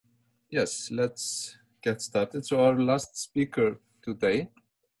Yes, let's get started. So our last speaker today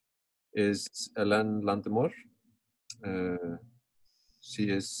is Hélène Landemore. She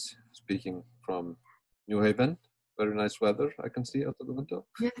is speaking from New Haven. Very nice weather, I can see out of the window.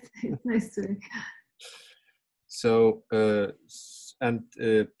 Yes, it's nice to. So,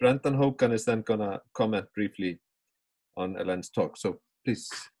 Brendan Hogan is then gonna comment briefly on Helene's talk. So please.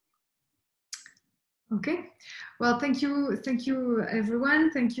 Okay. Well, thank you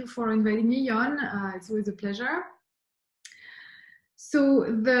everyone. Thank you for inviting me on. It's always a pleasure. So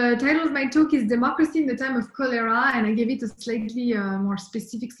the title of my talk is Democracy in the Time of Cholera, and I gave it a slightly more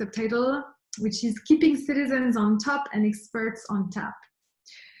specific subtitle, which is Keeping Citizens on Top and Experts on Tap.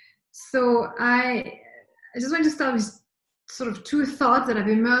 So I just want to start with sort of two thoughts that have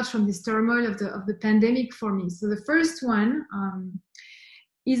emerged from this turmoil of the pandemic for me. So the first one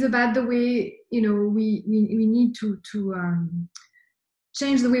is about the way we need to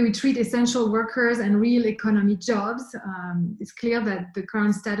change the way we treat essential workers and real economy jobs. It's clear that the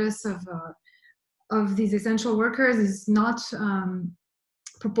current status of these essential workers is not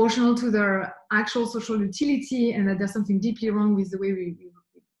proportional to their actual social utility, and that there's something deeply wrong with the way we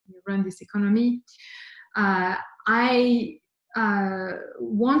run this economy. I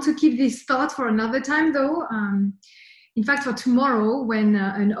want to keep this thought for another time, though. In fact, for tomorrow, when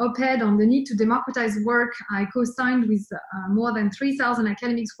an op-ed on the need to democratize work I co-signed with more than 3,000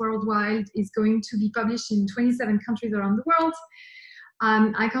 academics worldwide is going to be published in 27 countries around the world.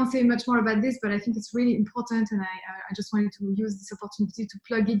 I can't say much more about this, but I think it's really important, and I just wanted to use this opportunity to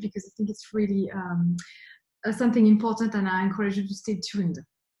plug it because I think it's really something important, and I encourage you to stay tuned.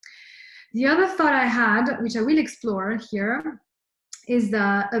 The other thought I had, which I will explore here, is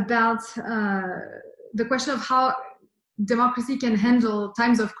about the question of how democracy can handle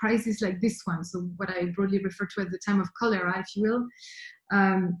times of crisis like this one. So what I broadly refer to as the time of cholera, if you will.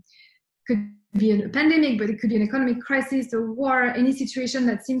 Could be a pandemic, but it could be an economic crisis, a war, any situation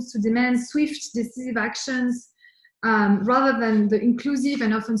that seems to demand swift, decisive actions, rather than the inclusive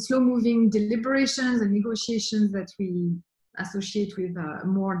and often slow-moving deliberations and negotiations that we associate with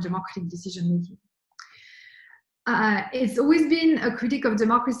more democratic decision-making. It's always been a critic of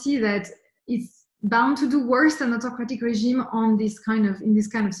democracy that it's bound to do worse than autocratic regime in this kind of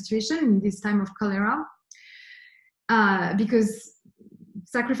situation, in this time of cholera, because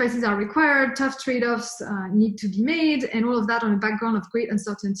sacrifices are required, tough trade-offs need to be made, and all of that on a background of great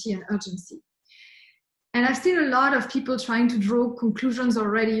uncertainty and urgency. And I've seen a lot of people trying to draw conclusions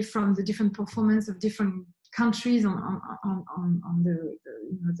already from the different performance of different countries on the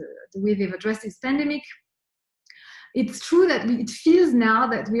way they've addressed this pandemic. It's true that it feels now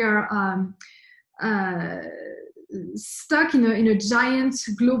that we are stuck in a giant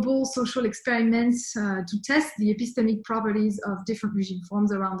global social experiment to test the epistemic properties of different regime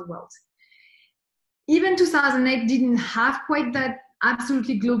forms around the world. Even 2008 didn't have quite that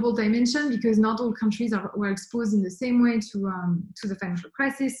absolutely global dimension because not all countries were exposed in the same way to the financial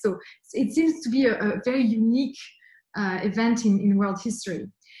crisis. So it seems to be a very unique event in world history.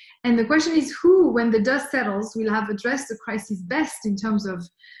 And the question is who, when the dust settles, will have addressed the crisis best in terms of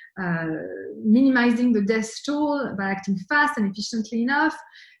minimizing the death toll by acting fast and efficiently enough,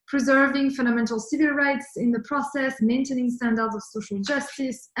 preserving fundamental civil rights in the process, maintaining standards of social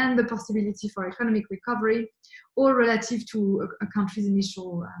justice, and the possibility for economic recovery, all relative to a country's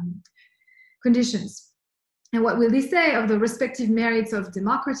initial conditions. And what will they say of the respective merits of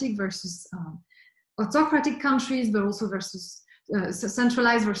democratic versus autocratic countries, but also versus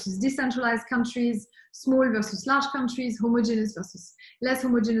centralized versus decentralized countries, small versus large countries, homogeneous versus less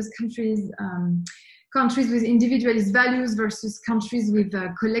homogeneous countries, countries with individualist values versus countries with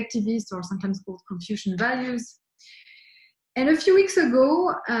collectivist or sometimes called Confucian values. And a few weeks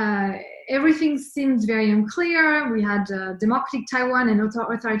ago, everything seemed very unclear. We had democratic Taiwan and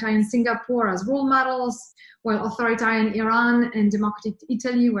authoritarian Singapore as role models, while authoritarian Iran and democratic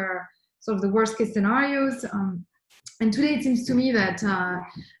Italy were sort of the worst case scenarios. And today it seems to me that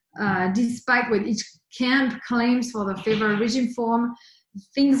despite what each camp claims for the favored regime form,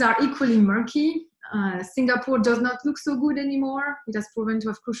 things are equally murky. Singapore does not look so good anymore. It has proven to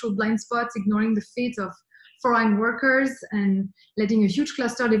have crucial blind spots, ignoring the fate of foreign workers and letting a huge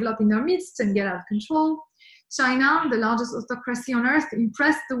cluster develop in their midst and get out of control. China, the largest autocracy on earth,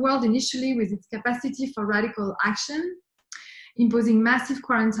 impressed the world initially with its capacity for radical action, imposing massive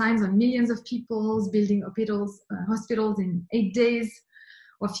quarantines on millions of people, building hospitals in 8 days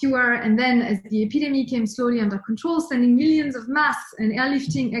or fewer, and then as the epidemic came slowly under control, sending millions of masks and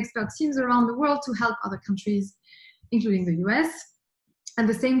airlifting expert teams around the world to help other countries, including the US. At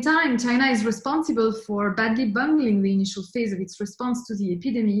the same time, China is responsible for badly bungling the initial phase of its response to the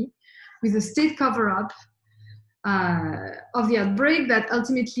epidemic, with a state cover-up of the outbreak that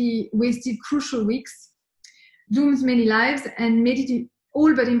ultimately wasted crucial weeks, doomed many lives, and made it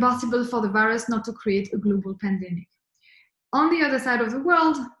all but impossible for the virus not to create a global pandemic. On the other side of the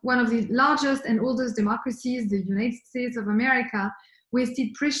world, one of the largest and oldest democracies, the United States of America,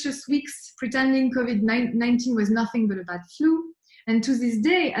 wasted precious weeks pretending COVID-19 was nothing but a bad flu, and to this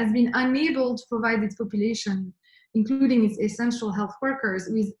day has been unable to provide its population, including its essential health workers,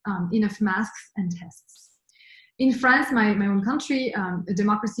 with enough masks and tests. In France, my own country, a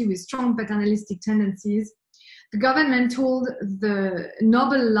democracy with strong paternalistic tendencies, the government told the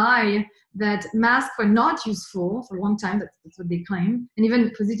noble lie that masks were not useful for a long time, that's what they claim, and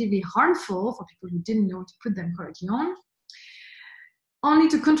even positively harmful for people who didn't know to put them correctly on, only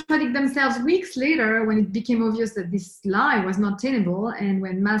to contradict themselves weeks later when it became obvious that this lie was not tenable, and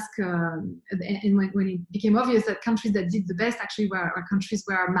when when it became obvious that countries that did the best actually were countries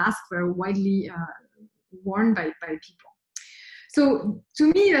where masks were widely worn by people. So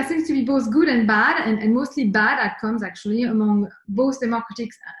to me, there seems to be both good and bad, and mostly bad outcomes actually among both democratic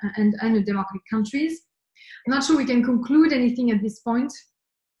and undemocratic countries. I'm not sure we can conclude anything at this point.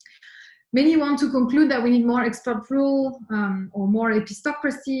 Many want to conclude that we need more expert rule or more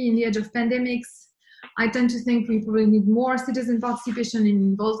epistocracy in the age of pandemics. I tend to think we probably need more citizen participation and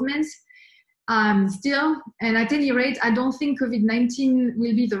involvement still. And at any rate, I don't think COVID-19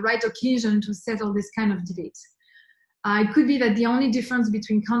 will be the right occasion to settle this kind of debate. It could be that the only difference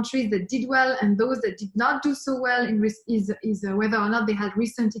between countries that did well and those that did not do so well is whether or not they had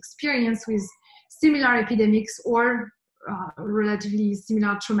recent experience with similar epidemics or relatively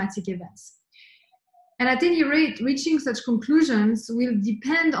similar traumatic events. And at any rate, reaching such conclusions will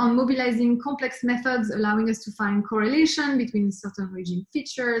depend on mobilizing complex methods allowing us to find correlation between certain regime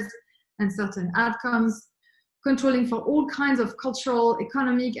features and certain outcomes, controlling for all kinds of cultural,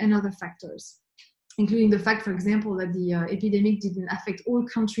 economic, and other factors, including the fact, for example, that the epidemic didn't affect all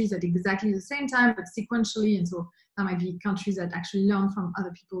countries at exactly the same time, but sequentially, and so there might be countries that actually learn from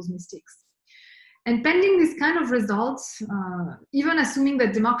other people's mistakes. And pending this kind of results, even assuming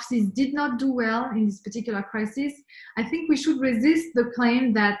that democracies did not do well in this particular crisis, I think we should resist the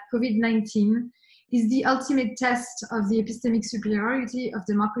claim that COVID-19 is the ultimate test of the epistemic superiority of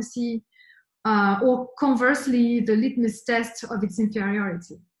democracy, or conversely, the litmus test of its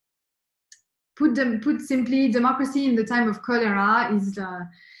inferiority. Put simply, democracy in the time of cholera is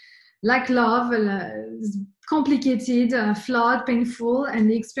like love, complicated, flawed, painful, and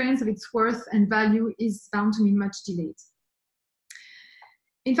the experience of its worth and value is bound to be much delayed.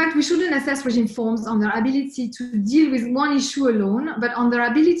 In fact, we shouldn't assess regime forms on their ability to deal with one issue alone, but on their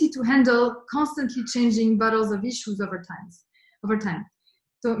ability to handle constantly changing bundles of issues over time.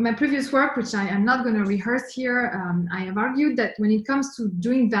 So my previous work, which I am not going to rehearse here, I have argued that when it comes to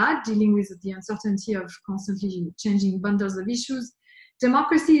doing that, dealing with the uncertainty of constantly changing bundles of issues,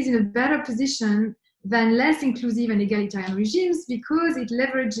 democracy is in a better position than less inclusive and egalitarian regimes because it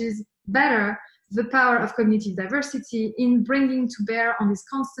leverages better the power of cognitive diversity in bringing to bear on these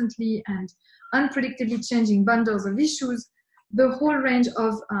constantly and unpredictably changing bundles of issues the whole range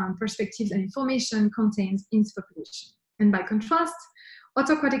of perspectives and information contained in its population. And by contrast,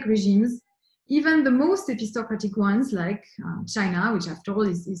 autocratic regimes, even the most epistocratic ones like China, which after all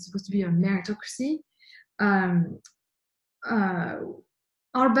is supposed to be a meritocracy,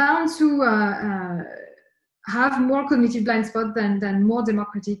 are bound to have more cognitive blind spots than more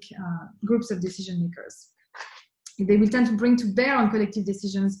democratic groups of decision makers. They will tend to bring to bear on collective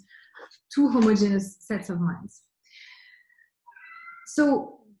decisions two homogeneous sets of minds.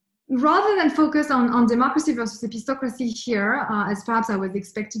 So rather than focus on democracy versus epistocracy here, as perhaps I was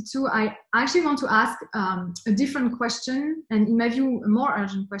expected to, I actually want to ask a different question, and in my view, a more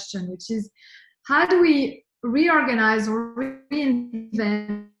urgent question, which is, how do we reorganize or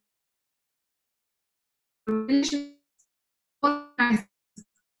reinvent relations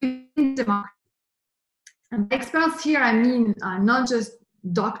in democracy? And by experts here, I mean not just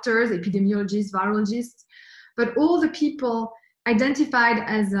doctors, epidemiologists, virologists, but all the people identified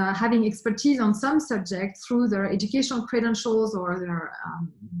as having expertise on some subject through their educational credentials or their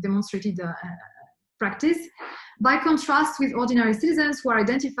demonstrated practice, by contrast with ordinary citizens who are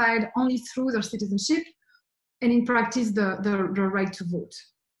identified only through their citizenship and in practice the right to vote.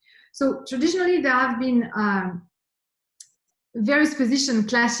 So traditionally there have been various positions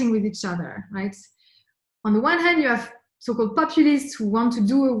clashing with each other, right? On the one hand, you have so-called populists who want to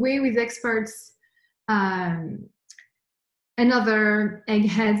do away with experts, and other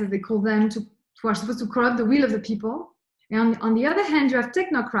eggheads, as they call them, who are supposed to corrupt the will of the people. And on the other hand, you have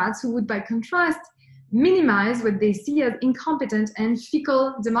technocrats who would, by contrast, minimize what they see as incompetent and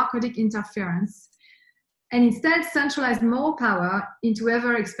fickle democratic interference, and instead centralize more power into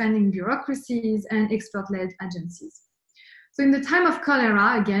ever-expanding bureaucracies and expert-led agencies. So in the time of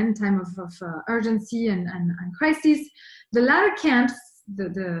cholera, again, time of urgency and crisis, the latter camps,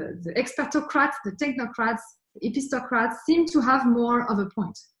 the expertocrats, the technocrats, the epistocrats seem to have more of a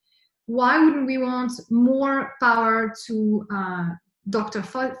point. Why wouldn't we want more power to Dr.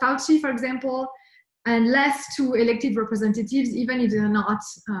 Fauci, for example, and less to elected representatives, even if they're not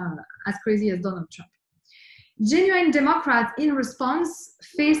as crazy as Donald Trump? Genuine Democrats, in response,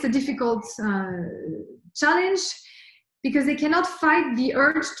 face a difficult challenge because they cannot fight the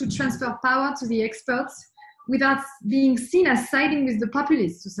urge to transfer power to the experts without being seen as siding with the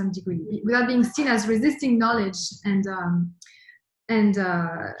populists to some degree, without being seen as resisting knowledge and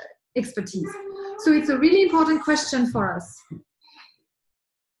expertise. So it's a really important question for us.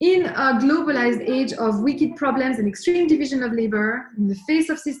 In a globalized age of wicked problems and extreme division of labor, in the face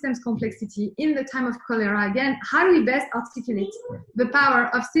of systems complexity, in the time of cholera, again, how do we best articulate the power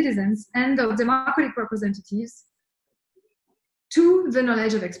of citizens and of democratic representatives to the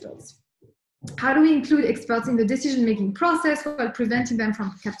knowledge of experts? How do we include experts in the decision-making process while preventing them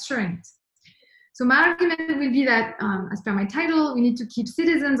from capturing it? So my argument will be that, as per my title, we need to keep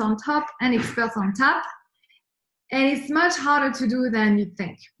citizens on top and experts on top. And it's much harder to do than you'd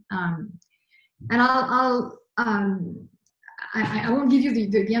think. And I won't give you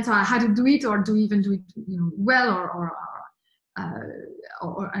the answer on how to do it, or do even do it well, or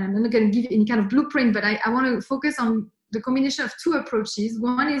I'm not going to give you any kind of blueprint, but I want to focus on the combination of two approaches.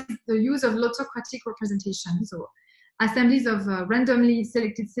 One is the use of lotocratic representation, so assemblies of randomly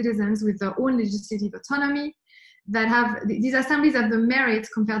selected citizens with their own legislative autonomy. These assemblies have the merit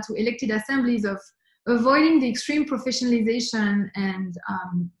compared to elected assemblies of avoiding the extreme professionalization and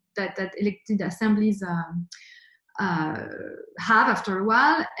that elected assemblies have after a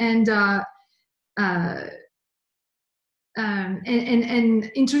while, and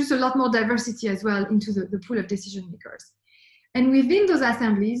introduce a lot more diversity as well into the pool of decision makers. And within those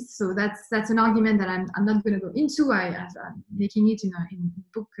assemblies, so that's an argument that I'm not going to go into. I'm making it in a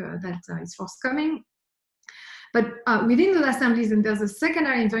book that is forthcoming. But within those assemblies, and there's a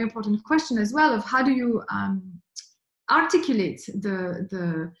secondary and very important question as well of how do you articulate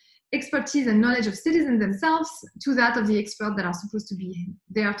the expertise and knowledge of citizens themselves to that of the experts that are supposed to be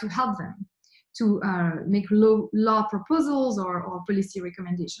there to help them to make law proposals or policy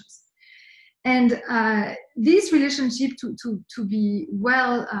recommendations. And this relationship to be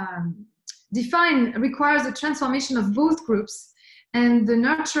well defined requires a transformation of both groups and the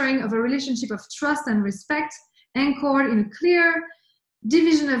nurturing of a relationship of trust and respect anchored in a clear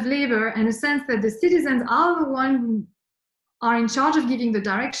division of labor and a sense that the citizens are the ones who are in charge of giving the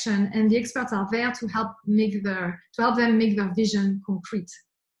direction, and the experts are there to help them make their vision concrete.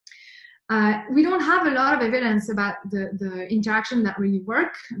 We don't have a lot of evidence about the interaction that really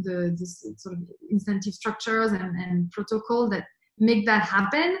work, this sort of incentive structures and protocol that make that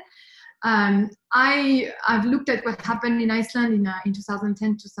happen. I've looked at what happened in Iceland in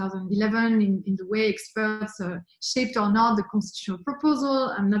 2010, 2011 in the way experts shaped or not the constitutional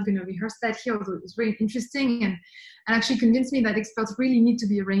proposal. I'm not going to rehearse that here, although it was very interesting and actually convinced me that experts really need to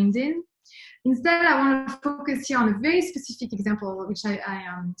be reined in. Instead, I want to focus here on a very specific example, which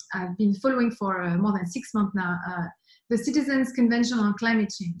I've been following for more than 6 months now, the Citizens Convention on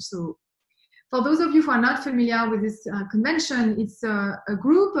Climate Change. So for those of you who are not familiar with this convention, it's a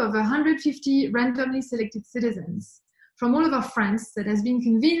group of 150 randomly selected citizens from all over France that has been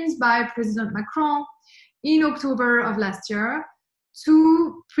convened by President Macron in October of last year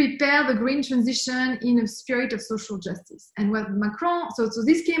to prepare the green transition in a spirit of social justice. And what Macron, so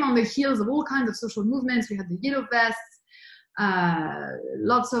this came on the heels of all kinds of social movements. We had the Yellow Vests,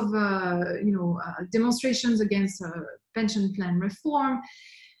 lots of demonstrations against pension plan reform.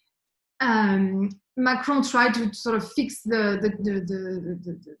 Macron tried to sort of fix this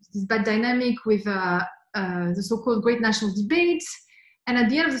bad dynamic with the so-called Great National Debate. And at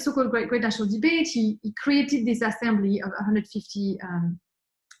the end of the so-called Great National Debate, he created this assembly of 150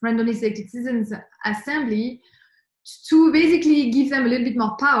 randomly selected citizens assembly to basically give them a little bit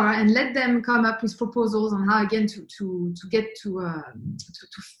more power and let them come up with proposals on how, again, to get to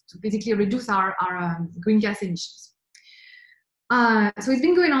basically reduce our green gas emissions. So it's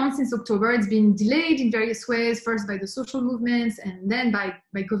been going on since October. It's been delayed in various ways, first by the social movements and then by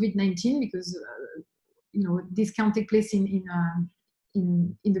COVID-19, because this can't take place in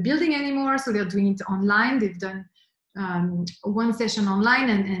the building anymore, so they're doing it online. They've done one session online,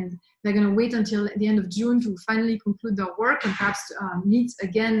 and they're going to wait until the end of June to finally conclude their work and perhaps meet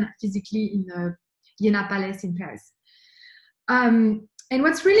again physically Iéna Palace in Paris. And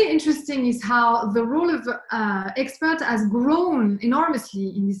what's really interesting is how the role of expert has grown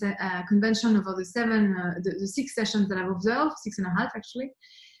enormously in this convention over the 6 sessions that I've observed, 6.5 actually.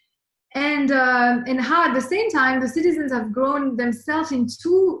 And how at the same time, the citizens have grown themselves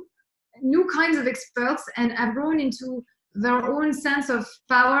into new kinds of experts and have grown into their own sense of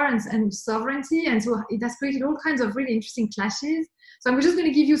power and sovereignty. And so it has created all kinds of really interesting clashes. So I'm just going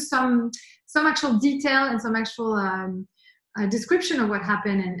to give you some actual detail and some actual description of what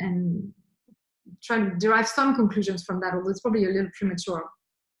happened and try to derive some conclusions from that, although it's probably a little premature,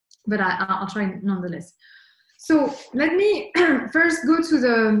 but I'll try nonetheless. So let me first go to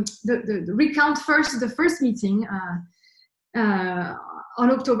the recount first the first meeting on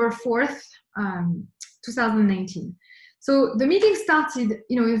October 4th, 2019. So the meeting started,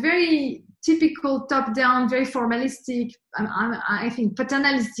 a very typical top-down, very formalistic, I think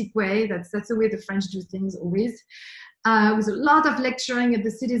paternalistic way. That's the way the French do things always. With a lot of lecturing at the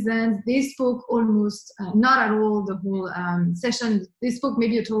citizens. They spoke almost not at all the whole session. They spoke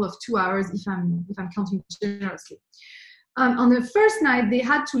maybe a total of 2 hours if I'm counting generously. On the first night, they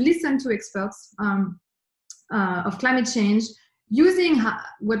had to listen to experts of climate change using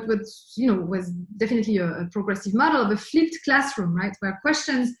what was definitely a progressive model of a flipped classroom, right, where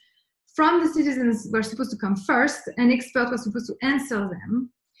questions from the citizens were supposed to come first and experts were supposed to answer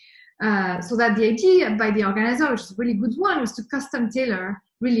them. So that the idea by the organizer, which is a really good one, was to custom tailor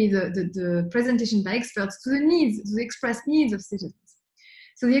really the presentation by experts to the expressed needs of citizens.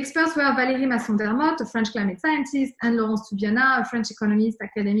 So the experts were Valérie Masson-Dermotte, a French climate scientist, and Laurence Toubiana, a French economist,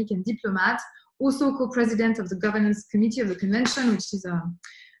 academic, and diplomat, also co-president of the governance committee of the convention, which is a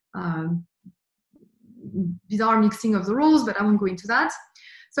bizarre mixing of the roles, but I won't go into that.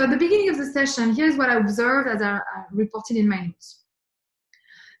 So at the beginning of the session, here's what I observed as I reported in my notes.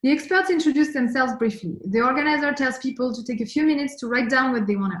 The experts introduce themselves briefly. The organizer tells people to take a few minutes to write down what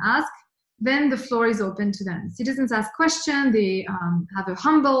they want to ask. Then the floor is open to them. Citizens ask questions. They have a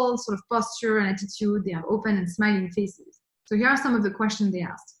humble sort of posture and attitude. They have open and smiling faces. So here are some of the questions they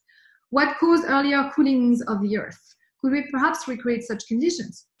asked. What caused earlier coolings of the earth? Could we perhaps recreate such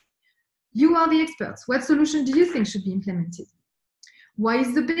conditions? You are the experts. What solution do you think should be implemented? Why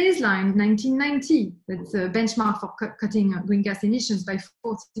is the baseline 1990? That's a benchmark for cutting greenhouse gas emissions by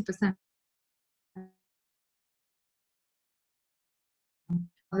 40%.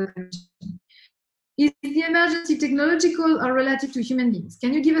 Is the emergency technological or relative to human beings?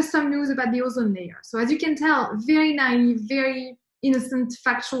 Can you give us some news about the ozone layer? So as you can tell, very naive, very innocent,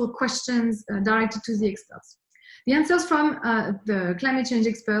 factual questions directed to the experts. The answers from the climate change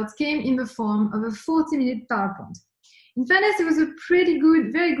experts came in the form of a 40-minute PowerPoint. In fairness, it was a pretty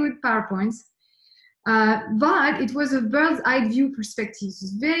good, very good PowerPoint, but it was a bird's eye view perspective. It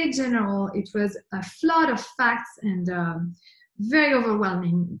was very general. It was a flood of facts and very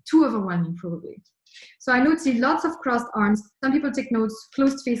overwhelming, too overwhelming probably. So I noted lots of crossed arms. Some people take notes,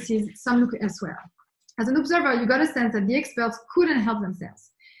 closed faces, some look elsewhere. As an observer, you got a sense that the experts couldn't help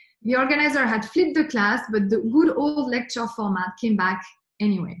themselves. The organizer had flipped the class, but the good old lecture format came back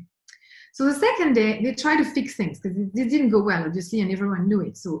anyway. So the second day, they tried to fix things because it didn't go well, obviously, and everyone knew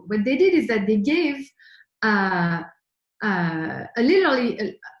it. So what they did is that they gave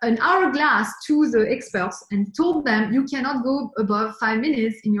literally an hourglass to the experts and told them you cannot go above 5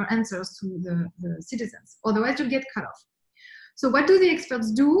 minutes in your answers to the citizens, otherwise you'll get cut off. So what do the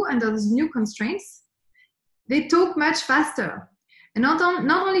experts do under these new constraints? They talk much faster. And not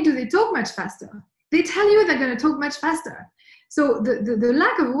only do they talk much faster, they tell you they're going to talk much faster. So the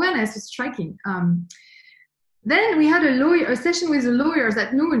lack of awareness is striking. Then we had a session with the lawyers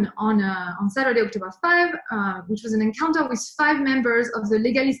at noon on Saturday, October 5, which was an encounter with 5 members of the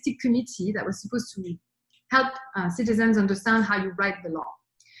legalistic committee that was supposed to help citizens understand how you write the law.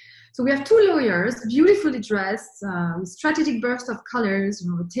 So we have 2 lawyers, beautifully dressed, with strategic bursts of colors,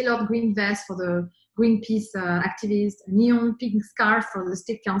 a tailored green vest for the Greenpeace activist, a neon pink scarf for the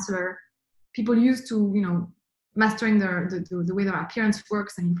state councillor, people used to, mastering the way their appearance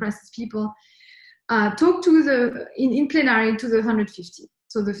works and impresses people, talk to in plenary to the 150.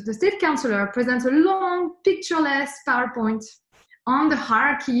 So the state councillor presents a long, pictureless PowerPoint on the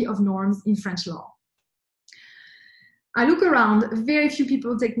hierarchy of norms in French law. I look around, very few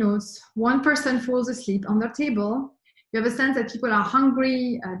people take notes. 1 person falls asleep on their table. You have a sense that people are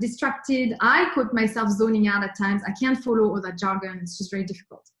hungry, distracted. I caught myself zoning out at times. I can't follow all that jargon. It's just very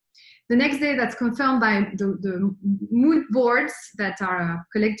difficult. The next day, that's confirmed by the mood boards that are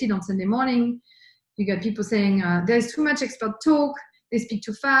collected on Sunday morning. You get people saying, there's too much expert talk, they speak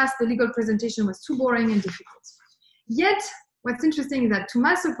too fast, the legal presentation was too boring and difficult. Yet, what's interesting is that, to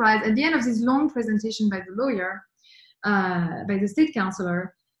my surprise, at the end of this long presentation by the lawyer, by the state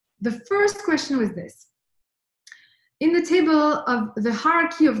councillor, the first question was this. In the table of the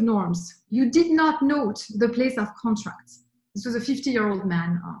hierarchy of norms, you did not note the place of contracts. This was a 50-year-old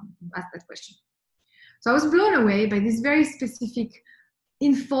man who asked that question. So I was blown away by this very specific,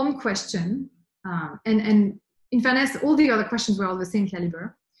 informed question. And in fairness, all the other questions were of the same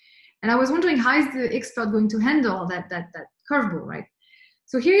caliber. And I was wondering, how is the expert going to handle that curveball, right?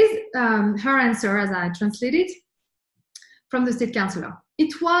 So here is her answer as I translate it from the state councillor.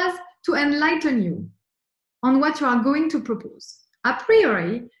 It was to enlighten you on what you are going to propose. A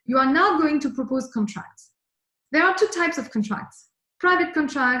priori, you are now going to propose contracts. There are two types of contracts, private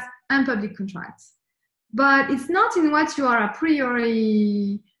contracts and public contracts. But it's not in what you are a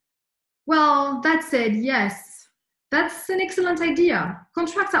priori. Well, that said, yes, that's an excellent idea.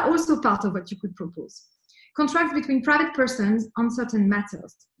 Contracts are also part of what you could propose. Contracts between private persons on certain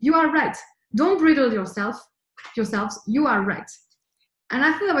matters. You are right. Don't bridle yourselves. You are right. And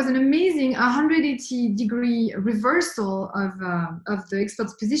I thought that was an amazing 180-degree reversal of the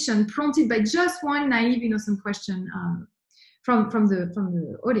expert's position, prompted by just one naive, innocent question from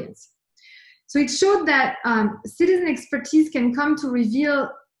the audience. So it showed that citizen expertise can come to reveal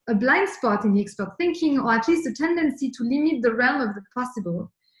a blind spot in the expert thinking, or at least a tendency to limit the realm of the possible,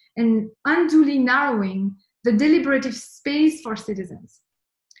 and unduly narrowing the deliberative space for citizens.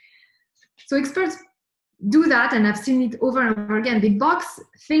 So experts do that, and I've seen it over and over again. They box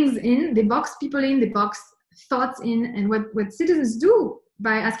things in, they box people in, they box thoughts in, and what citizens do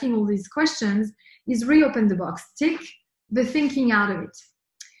by asking all these questions is reopen the box, take the thinking out of it.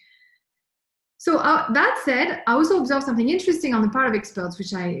 So that said, I also observed something interesting on the part of experts,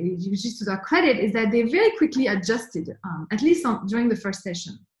 which is to their credit, is that they very quickly adjusted, at least during the first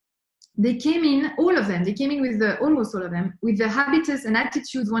session. They came in, all of them, they came in with almost all of them, with the habitus and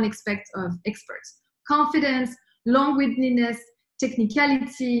attitudes one expects of experts. Confidence, long-windedness,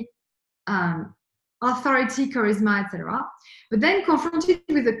 technicality, authority, charisma, etc. But then confronted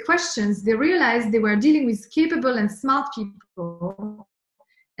with the questions, they realized they were dealing with capable and smart people.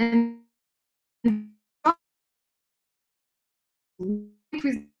 And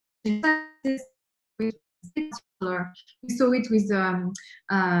we saw it with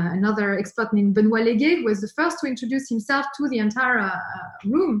another expert named Benoît Légué, who was the first to introduce himself to the entire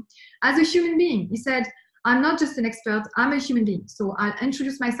room as a human being. He said, I'm not just an expert, I'm a human being. So I'll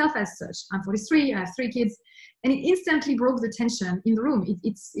introduce myself as such. I'm 43, I have 3 kids. And it instantly broke the tension in the room.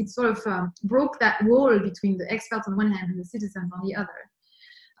 It sort of broke that wall between the experts on one hand and the citizens on the other.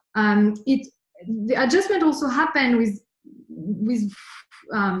 The adjustment also happened with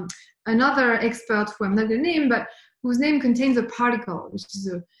another expert who I'm not going to name, but whose name contains a particle, which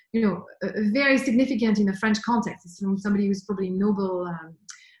is very significant in a French context. It's from somebody who's probably noble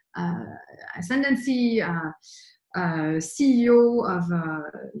ascendancy, CEO of a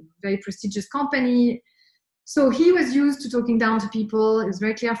very prestigious company. So he was used to talking down to people. It was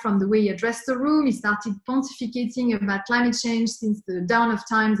very clear from the way he addressed the room. He started pontificating about climate change since the dawn of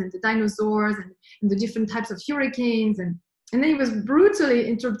times and the dinosaurs and the different types of hurricanes. And then he was brutally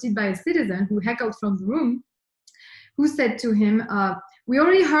interrupted by a citizen who heckled from the room, who said to him, we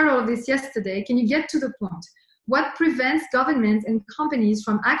already heard all of this yesterday. Can you get to the point? What prevents governments and companies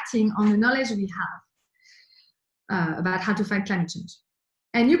from acting on the knowledge we have about how to fight climate change?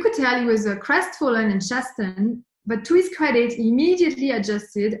 And you could tell he was crestfallen and chastened, but to his credit, he immediately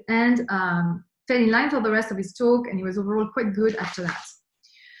adjusted and fell in line for the rest of his talk, and he was overall quite good after that.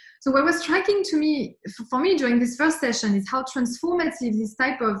 So what was striking to me, for me during this first session, is how transformative this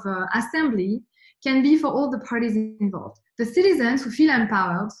type of assembly can be for all the parties involved. The citizens who feel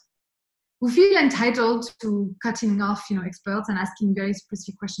empowered, who feel entitled to cutting off experts and asking very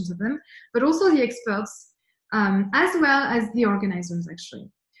specific questions of them, but also the experts, as well as the organizers,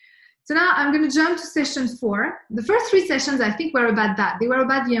 actually. So now I'm going to jump to session 4. The first 3 sessions, I think, were about that. They were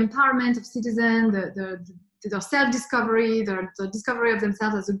about the empowerment of citizens, their self-discovery, their discovery of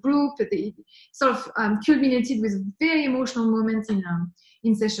themselves as a group. They sort of culminated with very emotional moments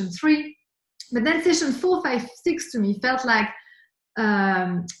in session 3. But then session 4, 5, 6 to me felt like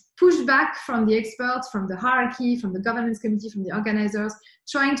pushback from the experts, from the hierarchy, from the governance committee, from the organizers,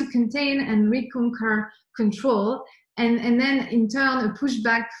 trying to contain and reconquer control, and then in turn a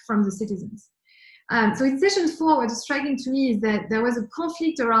pushback from the citizens. So in session 4, what was striking to me is that there was a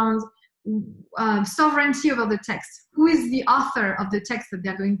conflict around sovereignty over the text. Who is the author of the text that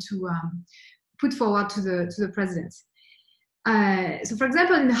they're going to put forward to the president? So for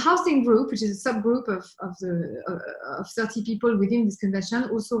example, in the housing group, which is a subgroup of 30 people within this convention,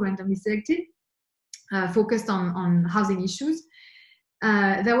 also randomly selected, focused on housing issues.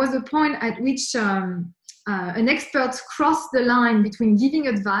 There was a point at which an expert crossed the line between giving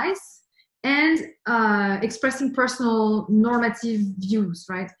advice and expressing personal normative views,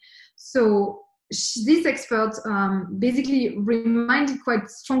 right? So this expert basically reminded quite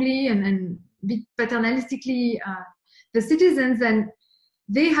strongly and a bit paternalistically the citizens, and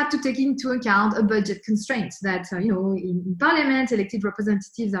they had to take into account a budget constraint that, in parliament, elected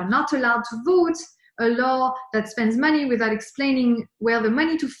representatives are not allowed to vote a law that spends money without explaining where the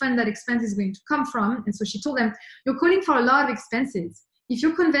money to fund that expense is going to come from. And so she told them, you're calling for a lot of expenses. If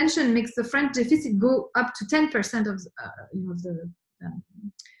your convention makes the French deficit go up to 10%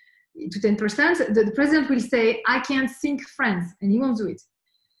 to 10%, the president will say, I can't sink France, and he won't do it.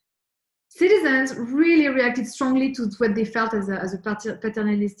 Citizens really reacted strongly to what they felt as a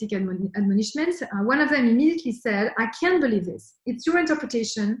paternalistic admonishment. One of them immediately said, I can't believe this. It's your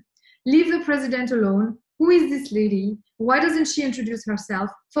interpretation. Leave the president alone. Who is this lady? Why doesn't she introduce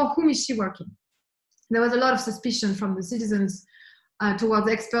herself? For whom is she working? There was a lot of suspicion from the citizens towards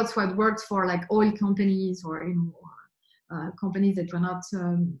experts who had worked for like oil companies or companies that were not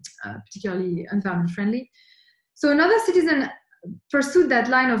particularly environment friendly. So another citizen pursued that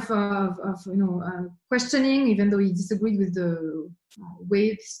line of questioning, even though he disagreed with the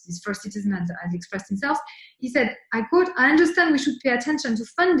way this first citizen had expressed himself. He said, I quote, I understand we should pay attention to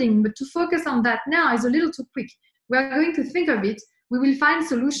funding, but to focus on that now is a little too quick. We are going to think of it. We will find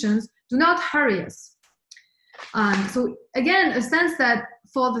solutions. Do not hurry us. So again, a sense that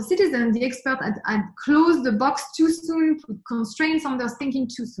for the citizen, the expert had closed the box too soon, put constraints on their thinking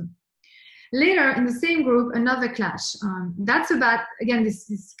too soon. Later, in the same group, another clash. That's about, again,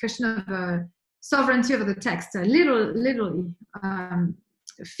 this question of sovereignty over the text, literally,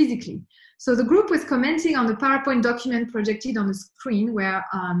 physically. So the group was commenting on the PowerPoint document projected on the screen where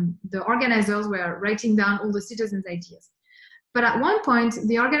the organizers were writing down all the citizens' ideas. But at one point,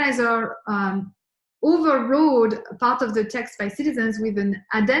 the organizer overrode part of the text by citizens with an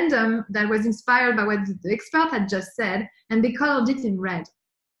addendum that was inspired by what the expert had just said, and they colored it in red.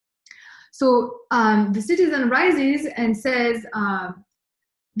 So the citizen rises and says,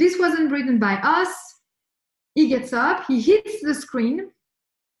 this wasn't written by us. He gets up, he hits the screen,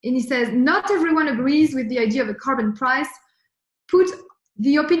 and he says, not everyone agrees with the idea of a carbon price. Put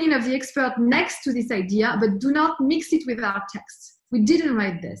the opinion of the expert next to this idea, but do not mix it with our text. We didn't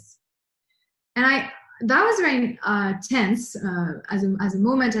write this. And that was very tense as a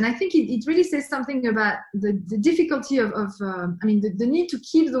moment, and I think it really says something about the difficulty of the need to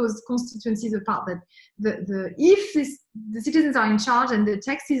keep those constituencies apart. That if the citizens are in charge and the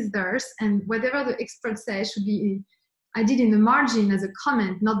text is theirs, and whatever the expert says should be added in the margin as a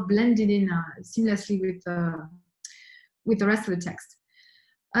comment, not blended in seamlessly with the rest of the text.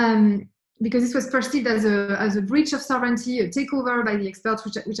 Because this was perceived as a breach of sovereignty, a takeover by the experts,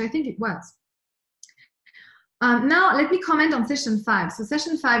 which I think it was. Now let me comment on session 5. So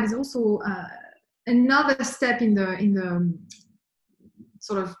session 5 is also another step in the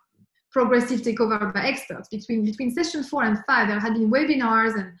sort of progressive takeover by experts. Between session 4 and 5, there had been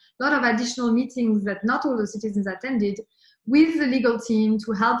webinars and a lot of additional meetings that not all the citizens attended with the legal team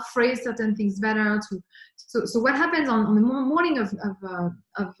to help phrase certain things better. So what happens on the morning of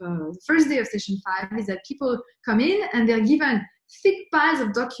the first day of session 5 is that people come in and they're given thick piles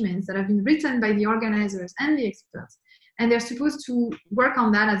of documents that have been written by the organizers and the experts, and they're supposed to work on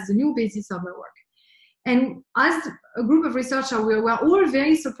that as the new basis of their work. And as a group of researchers, we were all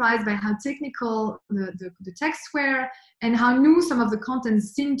very surprised by how technical the texts were and how new some of the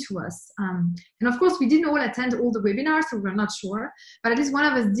contents seemed to us. And of course, we didn't all attend all the webinars, so we're not sure, but at least one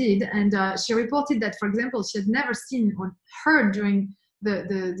of us did. And she reported that, for example, she had never seen or heard during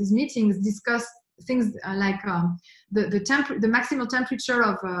these meetings discuss things like the maximal temperature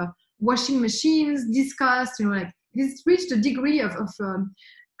of washing machines discussed, this reached a degree of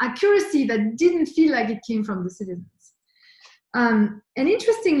accuracy that didn't feel like it came from the citizens. And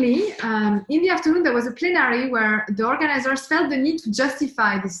interestingly, in the afternoon, there was a plenary where the organizers felt the need to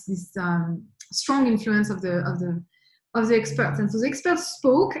justify this strong influence of the experts. And so the experts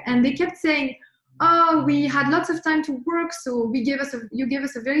spoke, and they kept saying, oh, we had lots of time to work, so you gave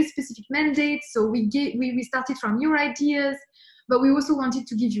us a very specific mandate, so we started from your ideas, but we also wanted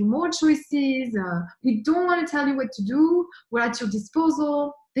to give you more choices. We don't want to tell you what to do. We're at your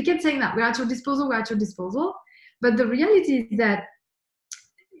disposal. They kept saying that, we're at your disposal, we're at your disposal. But the reality is that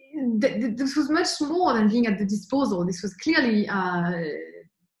this was much more than being at the disposal. This was clearly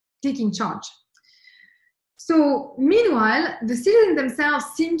taking charge. So meanwhile, the citizens themselves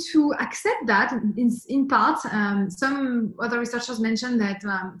seem to accept that in part. Some other researchers mentioned that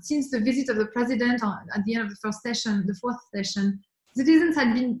since the visit of the president at the end of the fourth session, citizens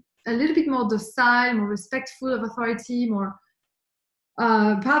had been a little bit more docile, more respectful of authority, more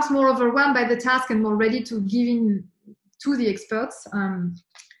perhaps more overwhelmed by the task and more ready to give in to the experts.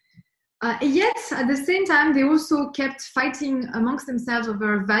 Yet, at the same time, they also kept fighting amongst themselves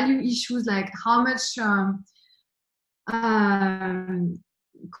over value issues like how much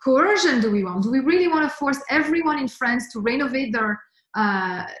coercion do we want? Do we really want to force everyone in France to renovate their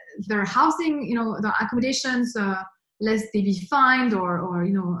housing, their accommodations, lest they be fined or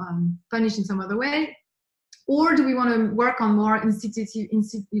punished in some other way? Or do we want to work on more on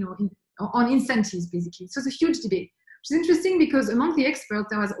incentives, basically? So it's a huge debate, which is interesting because among the experts,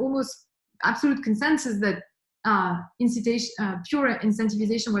 there was almost absolute consensus that pure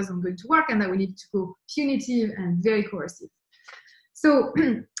incentivization wasn't going to work and that we needed to go punitive and very coercive. So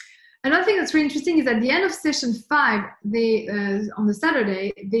another thing that's really interesting is at the end of session 5, they on the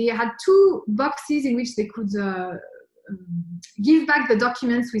Saturday, they had 2 boxes in which they could give back the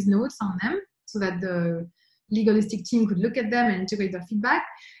documents with notes on them so that the legalistic team could look at them and integrate their feedback.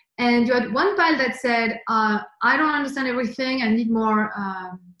 And you had one pile that said, I don't understand everything, I need more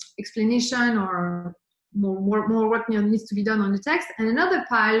explanation or more work needs to be done on the text. And another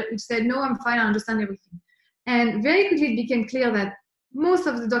pile which said, no, I'm fine, I understand everything. And very quickly it became clear that most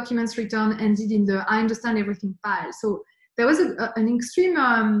of the documents returned ended in the I understand everything pile. So there was an extreme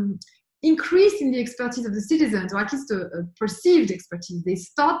increase in the expertise of the citizens, or at least a perceived expertise. They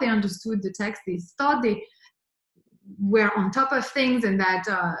thought they understood the text, they thought they were on top of things and that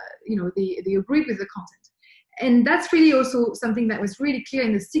they agreed with the content. And that's really also something that was really clear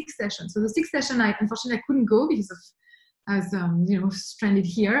in the 6th session. So the 6th session, unfortunately I couldn't go because of I was stranded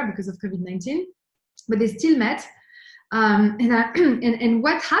here because of COVID-19, but they still met. And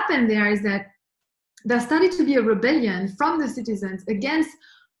what happened there is that there started to be a rebellion from the citizens against,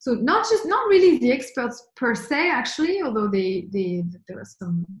 so not really the experts per se, actually, although there were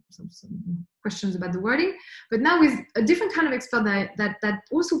some questions about the wording, but now with a different kind of expert that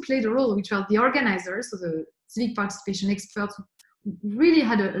also played a role, which were the organizers, so the civic participation experts who really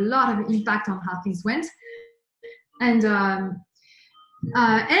had a lot of impact on how things went. And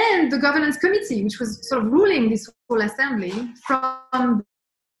the governance committee, which was sort of ruling this whole assembly from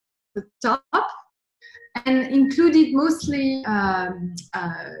the top, and included mostly climate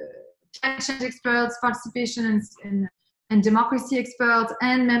change experts, participation and democracy experts,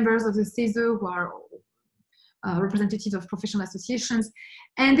 and members of the CESE who are representatives of professional associations.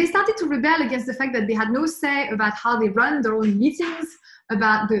 And they started to rebel against the fact that they had no say about how they run their own meetings,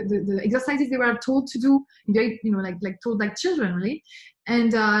 about the exercises they were told to do, very, told like children, really.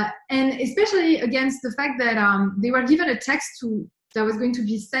 And especially against the fact that they were given a text that was going to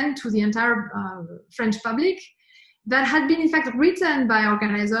be sent to the entire French public that had been in fact written by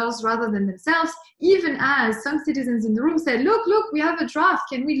organizers rather than themselves, even as some citizens in the room said, look, we have a draft,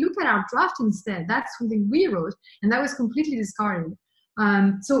 can we look at our draft instead? That's something we wrote, and that was completely discarded.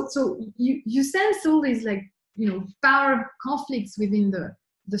 So you sense all these power conflicts within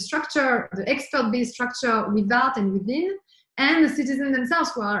the structure, the expert-based structure without and within, and the citizens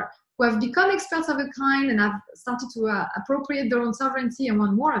themselves who have become experts of a kind and have started to appropriate their own sovereignty and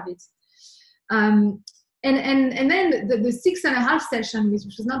want more of it. And then the 6.5 session, which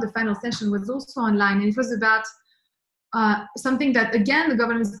was not the final session, was also online, and it was about something that, again, the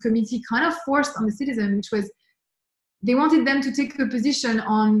governance committee kind of forced on the citizen, which was they wanted them to take a position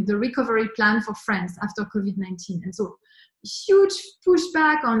on the recovery plan for France after COVID-19. And so huge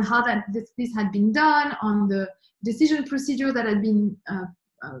pushback on how this had been done, on the decision procedure that had been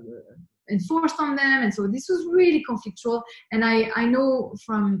enforced on them. And so this was really conflictual. And I know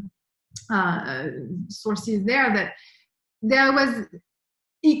from sources there that there was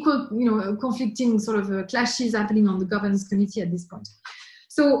equal, conflicting sort of clashes happening on the governance committee at this point.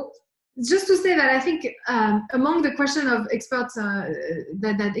 So just to say that I think among the question of experts,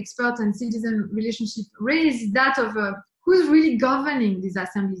 that expert and citizen relationship raised that of who's really governing these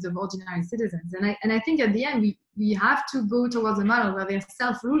assemblies of ordinary citizens. And I think at the end, we have to go towards a model where they're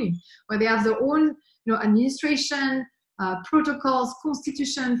self-ruling, where they have their own administration, protocols,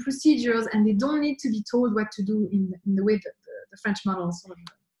 constitution, procedures, and they don't need to be told what to do in the way that the French model sort of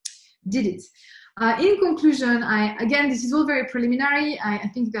did it. In conclusion, again, this is all very preliminary. I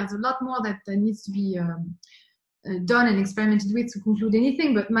think there's a lot more that needs to be done and experimented with to conclude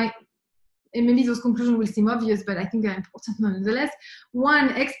anything, but maybe those conclusions will seem obvious, but I think they're important nonetheless. One,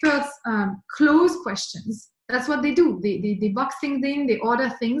 experts close questions. That's what they do. They box things in, they order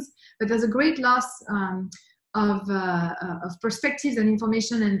things, but there's a great loss of perspectives and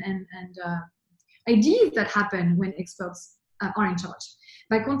information and ideas that happen when experts are in charge.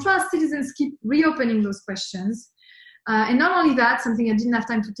 By contrast, citizens keep reopening those questions. And not only that, something I didn't have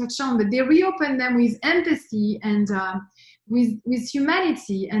time to touch on, but they reopen them with empathy and with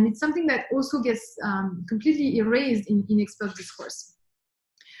humanity. And it's something that also gets completely erased in expert discourse.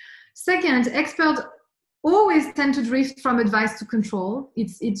 Second, experts always tend to drift from advice to control.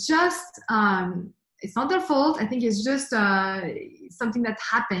 It's just, it's not their fault. I think it's just something that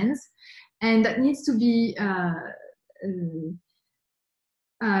happens and that needs to be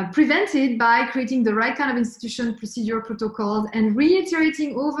prevented by creating the right kind of institution, procedure, protocol, and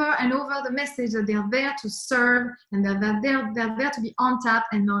reiterating over and over the message that they are there to serve and they're there to be on tap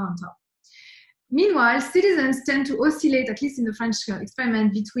and not on top. Meanwhile, citizens tend to oscillate, at least in the French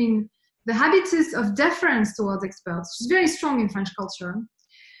experiment, between the habitus of deference towards experts, which is very strong in French culture,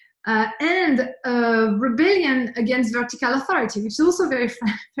 and rebellion against vertical authority, which is also very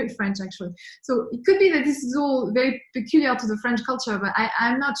French, actually. So it could be that this is all very peculiar to the French culture, but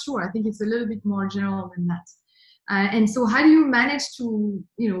I'm not sure. I think it's a little bit more general than that. And so how do you manage to,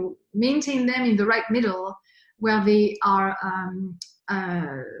 maintain them in the right middle, where they are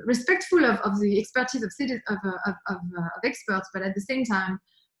respectful of the expertise of experts, but at the same time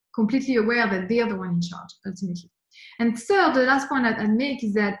completely aware that they are the one in charge ultimately. And third, the last point I'd make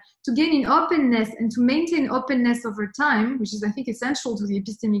is that to gain in openness and to maintain openness over time, which is, I think, essential to the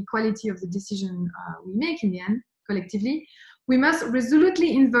epistemic quality of the decision we make in the end, collectively, we must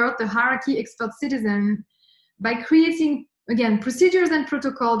resolutely invert the hierarchy expert-citizen by creating, again, procedures and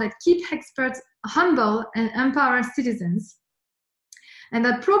protocol that keep experts humble and empower citizens. And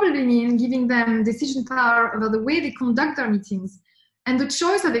that probably means giving them decision power over the way they conduct their meetings and the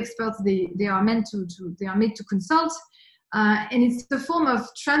choice of experts they are made to consult, and it's a form of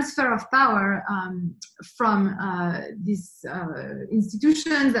transfer of power from these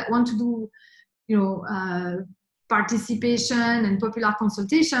institutions that want to do, participation and popular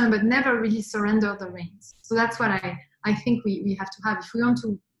consultation, but never really surrender the reins. So that's what I think we have to have. If we want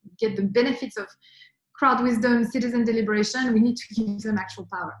to get the benefits of crowd wisdom, citizen deliberation, we need to give them actual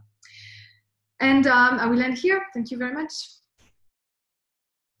power. And I will end here. Thank you very much.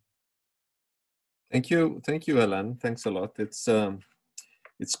 Thank you, Helen. Thanks a lot.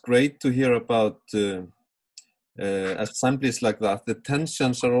 It's great to hear about assemblies like that. The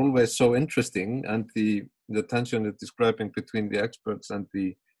tensions are always so interesting, and the tension you're describing between the experts and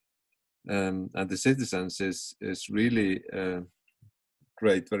the citizens is really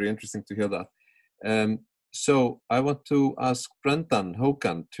great. Very interesting to hear that. So I want to ask Brendan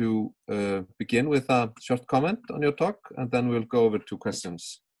Hogan to begin with a short comment on your talk, and then we'll go over to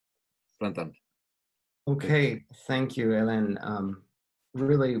questions. Brendan. Okay, thank you, Helen.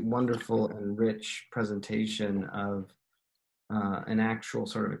 Really wonderful and rich presentation of an actual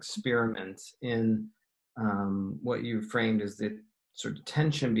sort of experiment in what you framed as the sort of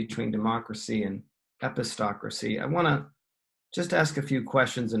tension between democracy and epistocracy. I want to just ask a few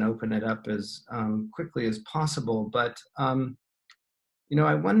questions and open it up as quickly as possible. But,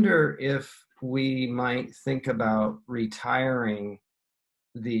 I wonder if we might think about retiring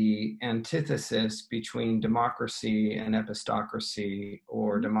the antithesis between democracy and epistocracy,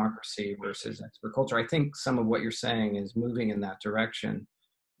 or democracy versus expert culture. I think some of what you're saying is moving in that direction.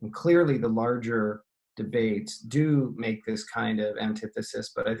 And clearly the larger debates do make this kind of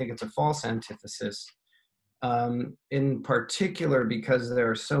antithesis, but I think it's a false antithesis, in particular because there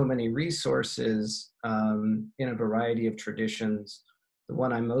are so many resources in a variety of traditions. The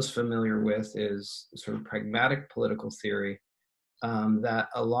one I'm most familiar with is sort of pragmatic political theory, that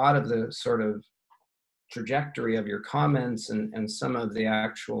a lot of the sort of trajectory of your comments and some of the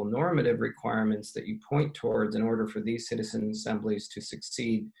actual normative requirements that you point towards in order for these citizen assemblies to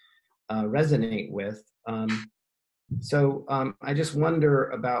succeed resonate with. So I just wonder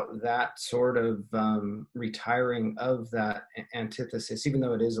about that sort of retiring of that antithesis, even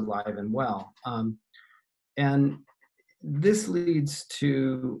though it is alive and well. And this leads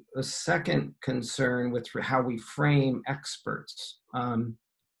to a second concern with how we frame experts.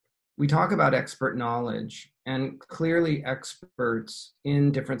 We talk about expert knowledge, and clearly experts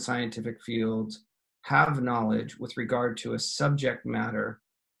in different scientific fields have knowledge with regard to a subject matter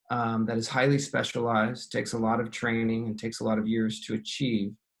that is highly specialized, takes a lot of training, and takes a lot of years to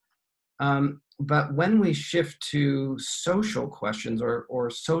achieve. But when we shift to social questions or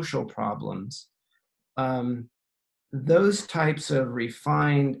social problems, those types of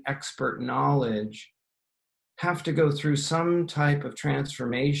refined expert knowledge have to go through some type of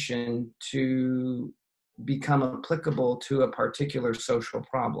transformation to become applicable to a particular social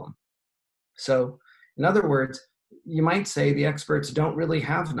problem. So In other words, you might say the experts don't really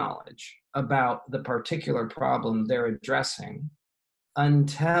have knowledge about the particular problem they're addressing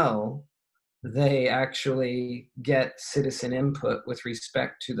until they actually get citizen input with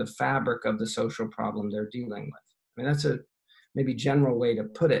respect to the fabric of the social problem they're dealing with. I mean, that's a maybe general way to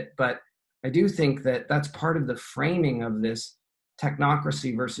put it, but I do think that that's part of the framing of this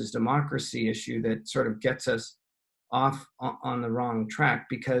technocracy versus democracy issue that sort of gets us off on the wrong track,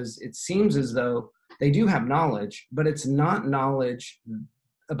 because it seems as though they do have knowledge, but it's not knowledge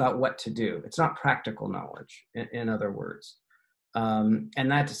about what to do. It's not practical knowledge, in other words. And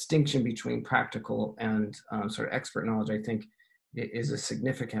that distinction between practical and sort of expert knowledge, I think, is a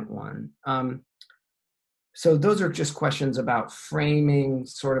significant one. So those are just questions about framing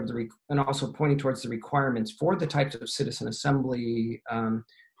sort of and also pointing towards the requirements for the types of citizen assembly,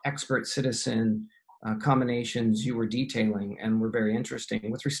 expert citizen combinations you were detailing and were very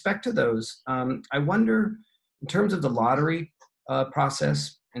interesting. With respect to those, I wonder, in terms of the lottery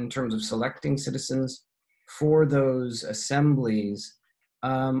process, in terms of selecting citizens for those assemblies,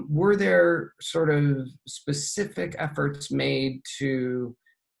 were there sort of specific efforts made to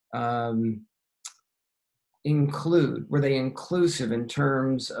were they inclusive in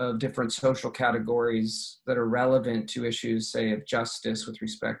terms of different social categories that are relevant to issues, say, of justice with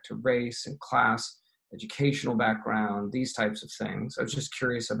respect to race and class, educational background, these types of things? I was just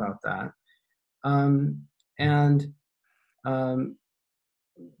curious about that.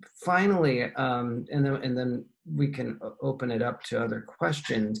 Finally, and then we can open it up to other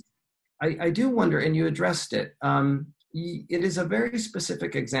questions. I do wonder, and you addressed it, it is a very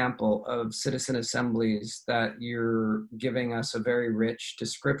specific example of citizen assemblies that you're giving us a very rich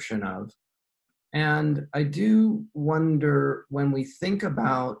description of. And I do wonder, when we think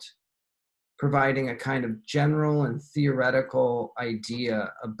about providing a kind of general and theoretical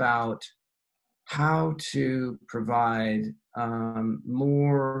idea about how to provide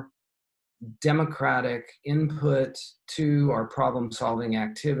more democratic input to our problem-solving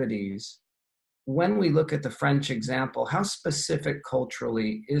activities, when we look at the French example, how specific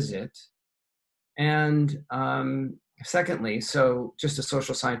culturally is it? And secondly, so just a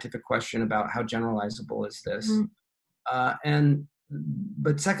social scientific question about how generalizable is this?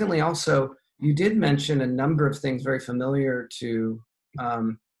 But secondly, also, you did mention a number of things very familiar to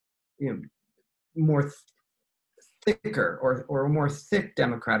more thicker or more thick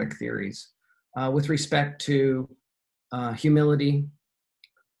democratic theories with respect to humility,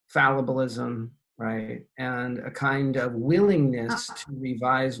 fallibilism, right, and a kind of willingness to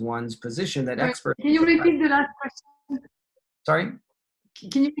revise one's position that experts. Can you repeat the last question? Sorry?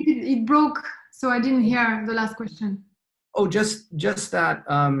 Can you repeat? It broke, so I didn't hear the last question. Oh, just that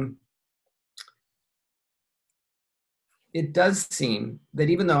it does seem that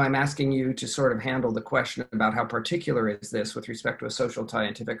even though I'm asking you to sort of handle the question about how particular is this with respect to a social,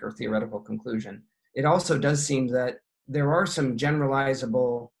 scientific, or theoretical conclusion, it also does seem that there are some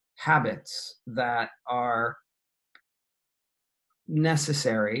generalizable habits that are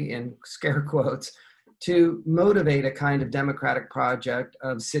necessary, in scare quotes, to motivate a kind of democratic project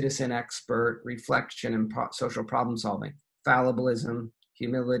of citizen expert reflection and social problem solving. Fallibilism,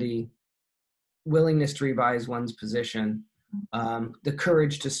 humility, willingness to revise one's position, the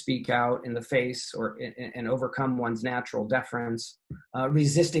courage to speak out in the face and overcome one's natural deference,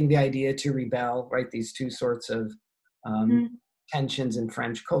 resisting the idea to rebel, right? These two sorts of tensions in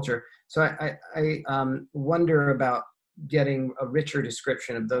French culture. So I wonder about getting a richer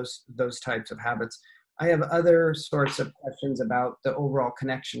description of those types of habits. I have other sorts of questions about the overall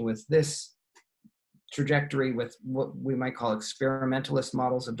connection with this trajectory with what we might call experimentalist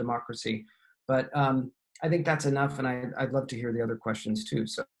models of democracy. But I think that's enough, and I'd love to hear the other questions too.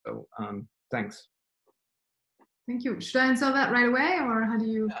 So thanks. Thank you. Should I answer that right away, or how do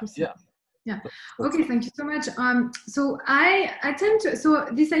you proceed? Yeah. Okay, thank you so much. So I tend to, so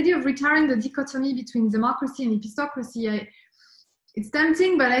this idea of retiring the dichotomy between democracy and epistocracy, it's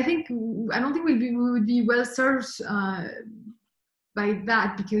tempting, but I don't think we would be well served by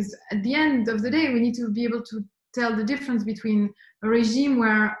that, because at the end of the day, we need to be able to tell the difference between a regime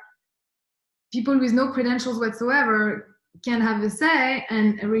where people with no credentials whatsoever can have a say,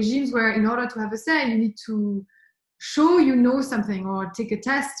 and regimes where, in order to have a say, you need to show you know something, or take a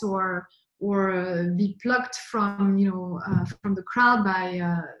test, or be plucked from from the crowd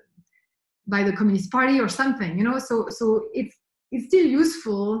by the Communist Party or something. So it's still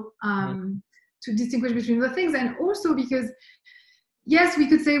useful to distinguish between the things, and also because, yes, we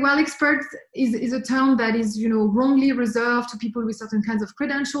could say, well, expert is a term that is, wrongly reserved to people with certain kinds of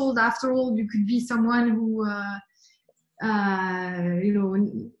credentials. After all, you could be someone who,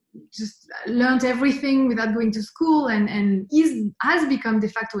 just learned everything without going to school, and has become de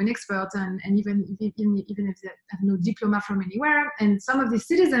facto an expert, and even if they have no diploma from anywhere. And some of the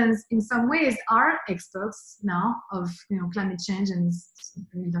citizens in some ways are experts now of climate change, and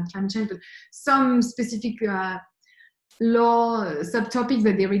not climate change, but some specific law subtopics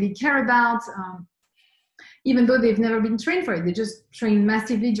that they really care about, even though they've never been trained for it. They just train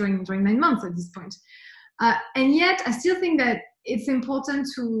massively during 9 months at this point. And yet I still think that it's important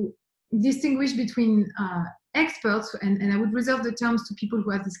to distinguish between experts, and I would reserve the terms to people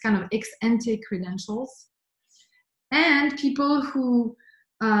who have this kind of ex ante credentials, and people who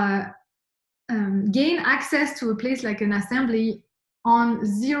gain access to a place like an assembly on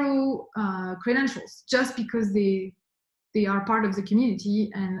zero credentials, just because they are part of the community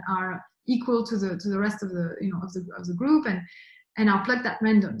and are equal to the rest of the of the group, and are plucked at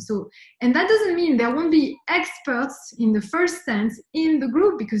random. So, and that doesn't mean there won't be experts in the first sense in the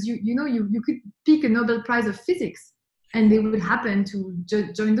group, because you could pick a Nobel Prize of Physics and they would happen to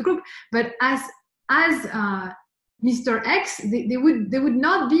join the group. But as Mr. X, they would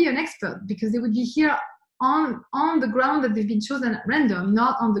not be an expert, because they would be here on the ground that they've been chosen at random,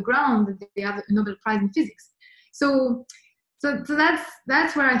 not on the ground that they have a Nobel Prize in Physics. So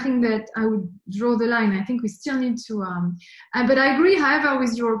that's where I think that I would draw the line. I think we still need to, but I agree, however,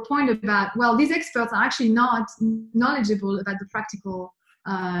 with your point about, well, these experts are actually not knowledgeable about the practical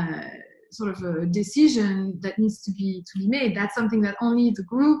sort of a decision that needs to be made. That's something that only the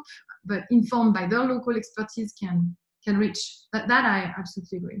group, but informed by their local expertise, can reach. That I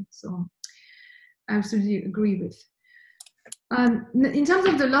absolutely agree. So I absolutely agree with. In terms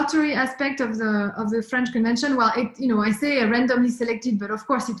of the lottery aspect of the French Convention, well, I say randomly selected, but of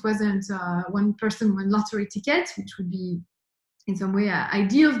course it wasn't one person, one lottery ticket, which would be in some way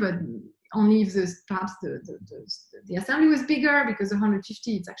ideal, but only if perhaps the assembly was bigger, because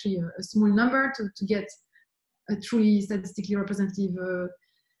 150, it's actually a small number to get a truly statistically representative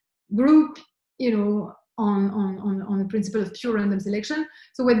group, on the principle of pure random selection.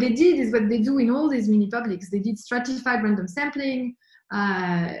 So what they did is what they do in all these mini publics. They did stratified random sampling,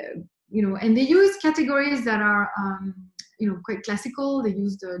 and they used categories that are, quite classical. They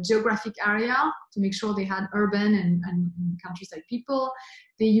used the geographic area to make sure they had urban and countryside people.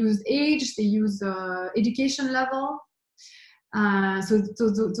 They used age. They used education level. So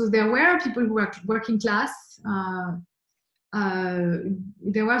there were people who were working class.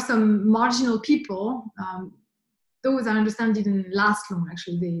 There were some marginal people. Those, I understand, didn't last long.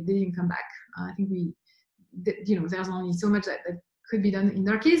 Actually, they didn't come back. I think there's only so much that could be done in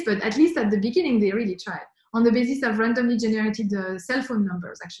their case. But at least at the beginning, they really tried on the basis of randomly generated cell phone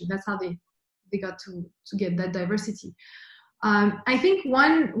numbers. Actually, that's how they got to get that diversity. I think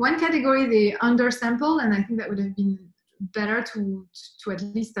one category they undersample, and I think that would have been better to at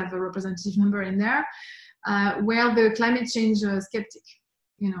least have a representative number in there. Were the climate change skeptic.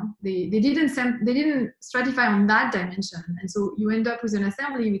 They didn't stratify on that dimension, and so you end up with an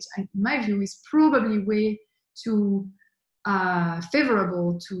assembly which, in my view, is probably way too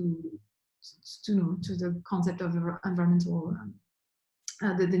favorable to the concept of environmental,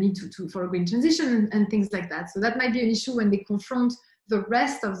 the need for a green transition and things like that. So that might be an issue when they confront the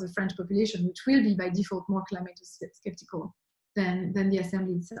rest of the French population, which will be by default more climate skeptical than the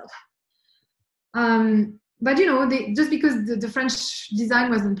assembly itself. But just because the French design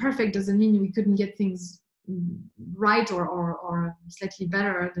wasn't perfect doesn't mean we couldn't get things right or slightly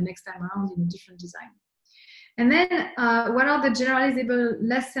better the next time around in a different design. And then what are the generalizable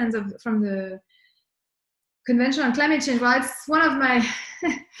lessons from the Convention on Climate Change? Well, it's one of my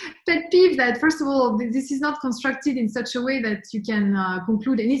pet peeves that, first of all, this is not constructed in such a way that you can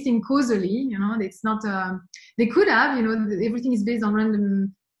conclude anything causally. It's not. They could have. Everything is based on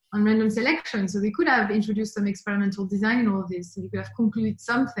random selection, so they could have introduced some experimental design in all of this. So you could have concluded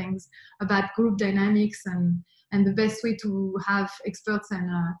some things about group dynamics and the best way to have experts and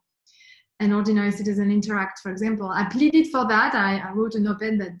ordinary citizens interact, for example. I pleaded for that. I wrote an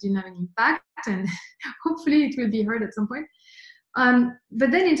op-ed that didn't have any impact, and hopefully it will be heard at some point. But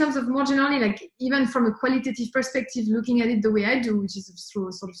then in terms of more generally, like even from a qualitative perspective, looking at it the way I do, which is through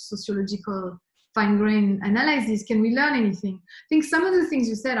a sort of sociological fine-grained analysis, can we learn anything? I think some of the things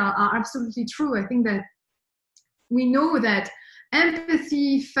you said are absolutely true. I think that we know that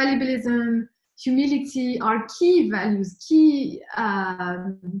empathy, fallibilism, humility are key values, key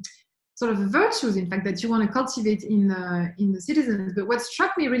sort of virtues, in fact, that you want to cultivate in the citizens. But what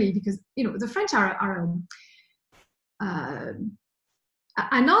struck me really, because the French are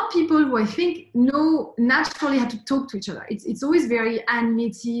not people who I think know naturally how to talk to each other. It's always very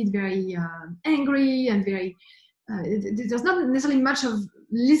animated, very angry, and very. There's not necessarily much of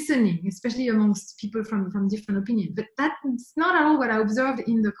listening, especially amongst people from different opinions. But that's not at all what I observed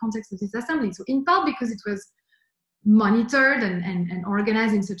in the context of this assembly. So in part because it was monitored and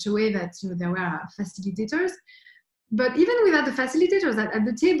organized in such a way that there were facilitators. But even without the facilitators, at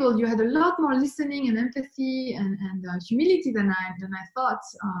the table, you had a lot more listening and empathy and humility than I thought,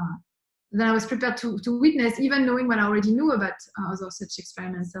 than I was prepared to witness, even knowing what I already knew about other such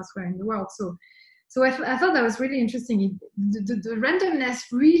experiments elsewhere in the world. So I thought that was really interesting. The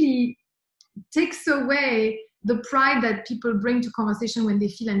randomness really takes away the pride that people bring to conversation when they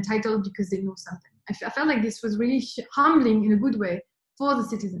feel entitled because they know something. I felt like this was really humbling in a good way for the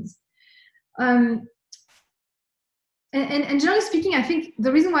citizens. And generally speaking, I think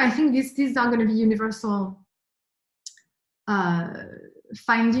the reason why I think these are going to be universal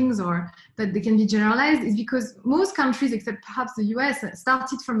findings, or that they can be generalized, is because most countries, except perhaps the US,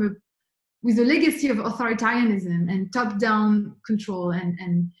 started with a legacy of authoritarianism and top-down control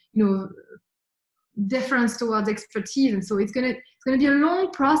and deference towards expertise. And so it's gonna be a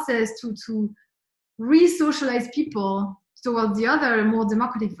long process to re-socialize people towards the other more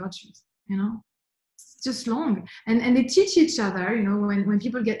democratic virtues. It's just long, and they teach each other. When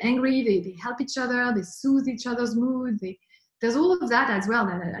people get angry, they help each other, they soothe each other's mood. There's all of that as well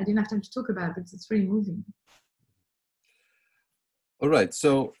that I didn't have time to talk about, but it's really moving. All right,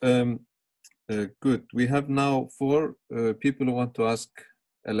 so good. We have now 4 people who want to ask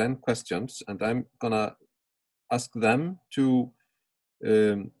Hélène questions, and I'm gonna ask them to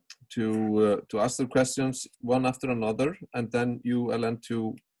ask their questions one after another, and then you, Hélène,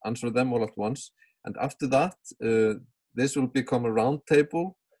 to answer them all at once. And after that, this will become a round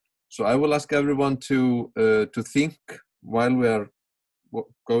table. So I will ask everyone to think while we are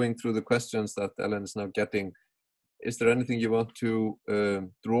going through the questions that Hélène is now getting. Is there anything you want to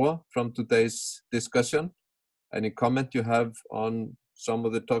draw from today's discussion? Any comment you have on some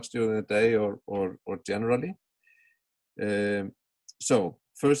of the talks during the day or generally? So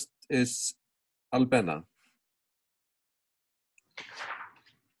first is Albena.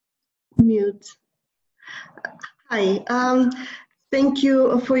 Mute. Hi, thank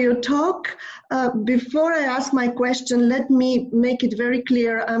you for your talk. Before I ask my question, let me make it very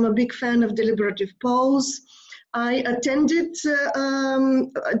clear. I'm a big fan of deliberative polls. I attended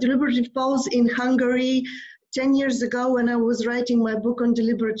deliberative polls in Hungary 10 years ago when I was writing my book on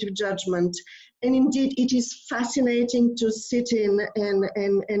deliberative judgment. And indeed, it is fascinating to sit in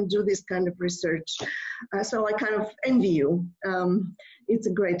and do this kind of research. So I kind of envy you. It's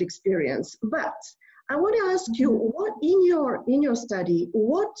a great experience. But I want to ask you, what in your study,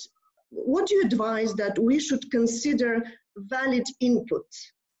 what do you advise that we should consider valid input?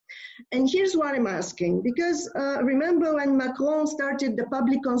 And here's what I'm asking, because remember when Macron started the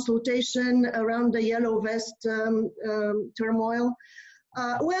public consultation around the yellow vest turmoil?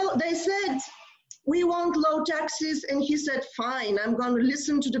 Well, they said, we want low taxes, and he said, fine, I'm going to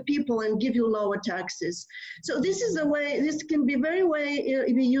listen to the people and give you lower taxes. So this is a way, this can be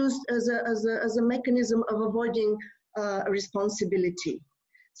be used as a mechanism of avoiding responsibility.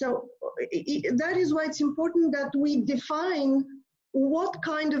 So that is why it's important that we define what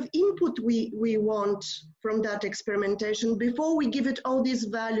kind of input we want from that experimentation before we give it all this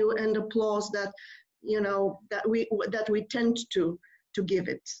value and applause that, that we tend to give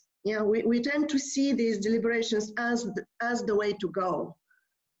it. Yeah, we tend to see these deliberations as the way to go.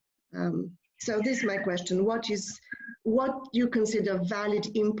 So this is my question. What do you consider valid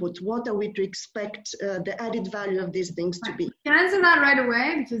input? What are we to expect the added value of these things to be? Can I answer that right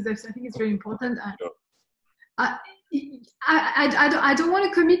away? Because I think it's very important. I don't want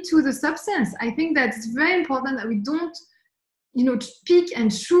to commit to the substance. I think that it's very important that we don't pick and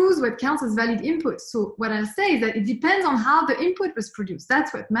choose what counts as valid input. So what I'll say is that it depends on how the input was produced.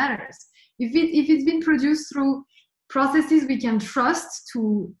 That's what matters. If it's been produced through processes we can trust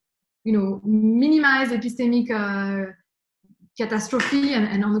to, minimize epistemic catastrophe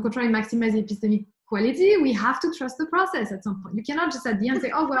and on the contrary, maximize epistemic quality, we have to trust the process at some point. You cannot just at the end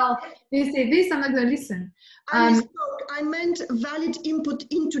say, oh, well, they say this, I'm not going to listen. I meant valid input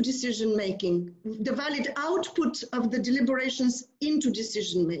into decision-making, the valid output of the deliberations into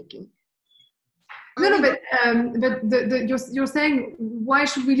decision-making. But you're saying, why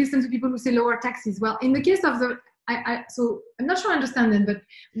should we listen to people who say lower taxes? Well, in the case of so I'm not sure I understand them, but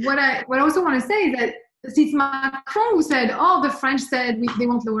what I also want to say is that it's Macron who said, oh, the French said they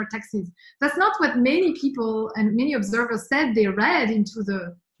want lower taxes. That's not what many people and many observers said they read into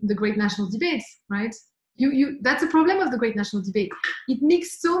the great national debates, right? That's a problem of the great national debate. It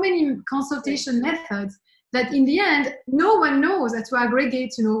mixed so many consultation methods that in the end, no one knows how to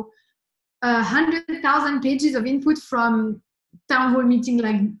aggregate, 100,000 pages of input from town hall meeting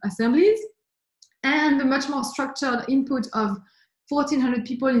like assemblies, and the much more structured input of 1,400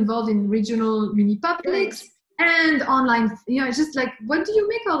 people involved in regional mini publics and online. It's just like, what do you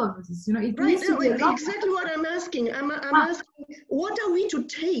make all of this? It needs to be exactly what I'm asking. I'm asking, what are we to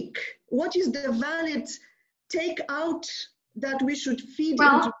take? What is the valid take out that we should feed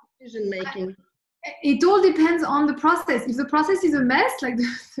into decision making? It all depends on the process. If the process is a mess, like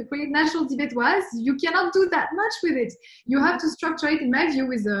the great national debate was, you cannot do that much with it. You have to structure it, in my view,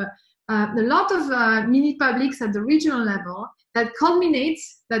 with a lot of mini publics at the regional level that culminates,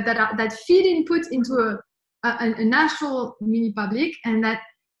 that feed input into a national mini public, and that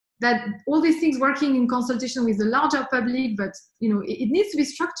all these things working in consultation with the larger public, but it needs to be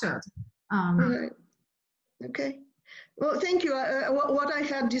structured. Right. Okay. Well, thank you. What I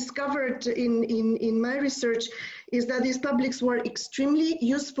had discovered in my research is that these publics were extremely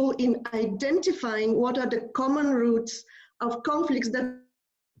useful in identifying what are the common roots of conflicts that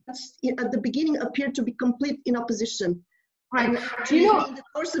at the beginning appeared to be complete in opposition. Right. And in the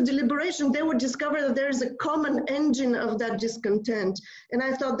course of deliberation, they would discover that there is a common engine of that discontent. And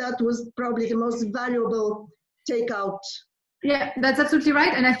I thought that was probably the most valuable takeout. Yeah, that's absolutely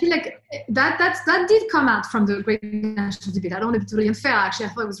right. And I feel like that did come out from the great national debate. I don't want to be totally unfair. Actually, I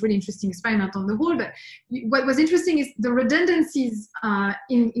thought it was a really interesting experiment on the whole. But what was interesting is the redundancies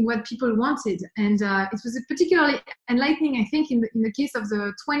in what people wanted. And it was particularly enlightening, I think, in the case of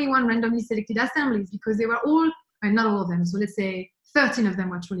the 21 randomly selected assemblies, because they were all, not all of them, so let's say 13 of them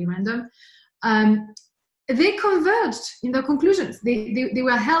were truly random. They converged in their conclusions. They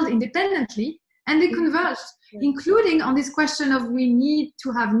were held independently, and they converged, including on this question of we need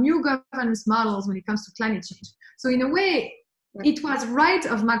to have new governance models when it comes to climate change. So in a way, it was right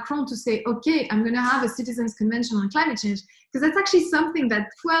of Macron to say, okay, I'm going to have a citizens' convention on climate change, because that's actually something that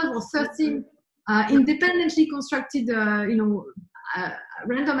 12 or 13 independently constructed,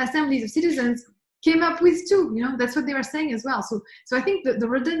 random assemblies of citizens came up with too. That's what they were saying as well. So I think the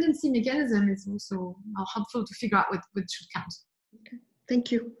redundancy mechanism is also helpful to figure out what should count. Okay.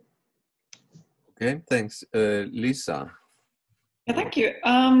 Thank you. Okay, thanks. Lisa. Yeah, thank you.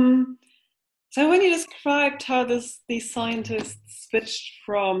 So when you described how these scientists switched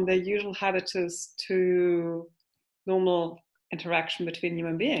from their usual habitus to normal interaction between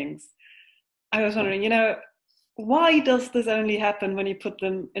human beings, I was wondering, why does this only happen when you put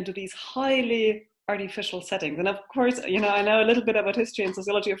them into these highly artificial settings? And of course, I know a little bit about history and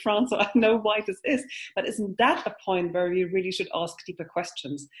sociology of France, so I know why this is, but isn't that a point where we really should ask deeper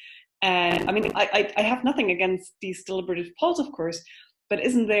questions? And I mean, I have nothing against these deliberative polls, of course, but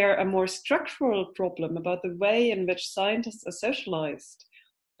isn't there a more structural problem about the way in which scientists are socialized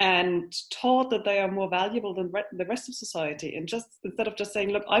and taught that they are more valuable than the rest of society? And just instead of just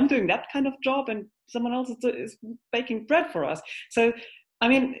saying, look, I'm doing that kind of job and someone else is baking bread for us. So, I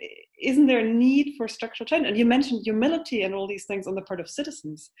mean, isn't there a need for structural change? And you mentioned humility and all these things on the part of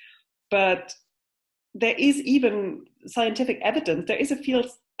citizens, but there is even scientific evidence. There is a field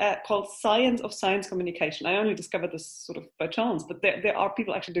called science of science communication. I only discovered this sort of by chance, but there are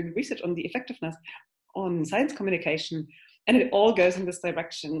people actually doing research on the effectiveness on science communication, and it all goes in this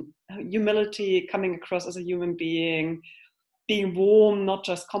direction. Humility, coming across as a human being warm, not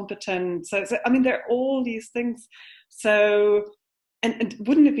just competent. So I mean, there are all these things. So, and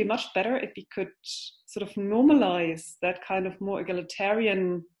wouldn't it be much better if we could sort of normalize that kind of more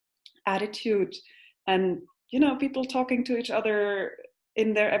egalitarian attitude and, people talking to each other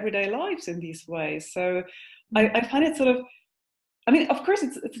in their everyday lives in these ways? So I find it sort of, I mean, of course,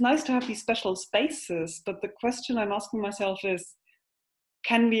 it's nice to have these special spaces, but the question I'm asking myself is,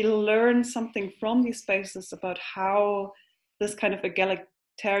 can we learn something from these spaces about how this kind of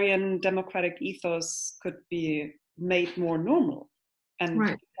egalitarian democratic ethos could be made more normal and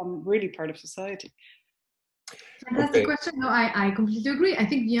become really part of society? Fantastic question. No, I completely agree. I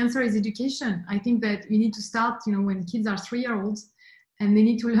think the answer is education. I think that we need to start, when kids are 3-year-olds, and they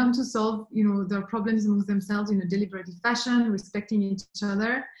need to learn to solve, their problems amongst themselves in a deliberative fashion, respecting each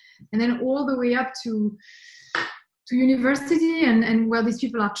other, and then all the way up to university and where these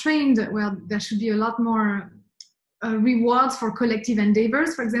people are trained, where there should be a lot more rewards for collective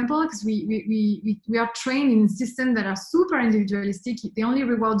endeavors, for example, because we are trained in systems that are super individualistic. They only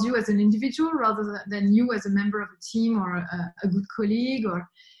reward you as an individual rather than you as a member of a team or a good colleague, or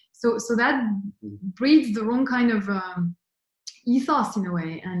so that breeds the wrong kind of ethos in a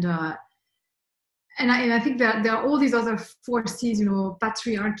way. And I think that there are all these other forces,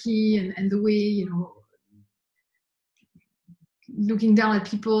 patriarchy and the way, looking down at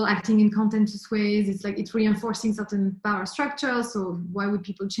people acting in contentious ways. It's like it's reinforcing certain power structures. So why would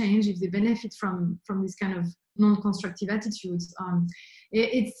people change if they benefit from this kind of non-constructive attitudes?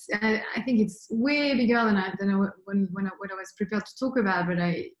 I think it's way bigger than I when I was prepared to talk about.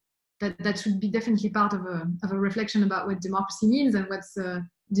 But that should be definitely part of a reflection about what democracy means and what's a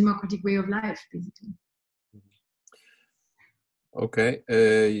democratic way of life, basically. Okay,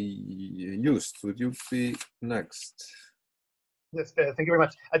 Joost, would you be next? Yes, thank you very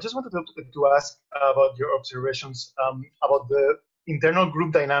much. I just wanted to ask about your observations about the internal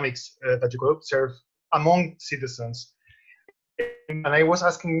group dynamics that you could observe among citizens. And I was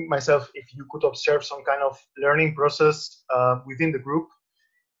asking myself if you could observe some kind of learning process within the group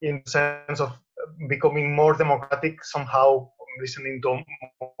in the sense of becoming more democratic, somehow listening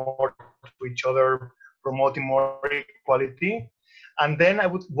more to each other, promoting more equality. And then I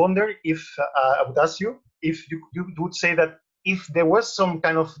would wonder if, I would ask you, if you would say that if there was some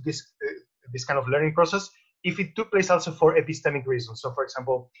kind of this kind of learning process, if it took place also for epistemic reasons. So for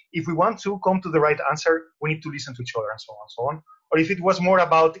example, if we want to come to the right answer, we need to listen to each other and so on and so on. Or if it was more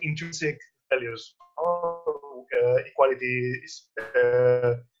about intrinsic values, equality is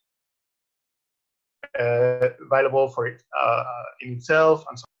valuable for it in itself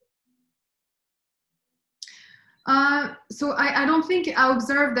and so on. So I don't think I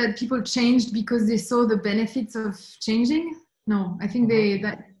observed that people changed because they saw the benefits of changing. No, I think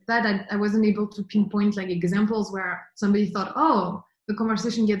I wasn't able to pinpoint like examples where somebody thought, oh, the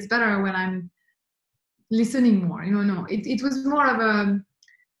conversation gets better when I'm listening more. No, it was more of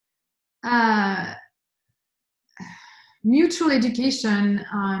a mutual education,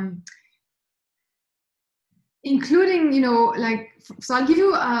 including, so I'll give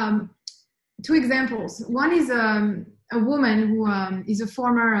you two examples. One is a woman who is a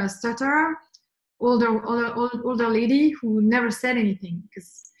former stutterer, older lady who never said anything,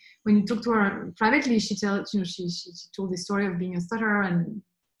 because when you talk to her privately, she told the story of being a stutterer, and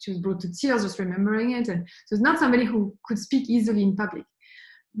she was brought to tears just remembering it. And so it's not somebody who could speak easily in public.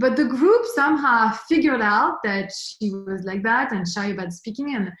 But the group somehow figured out that she was like that and shy about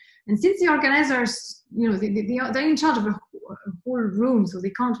speaking. And since the organizers, they're in charge of a whole room, so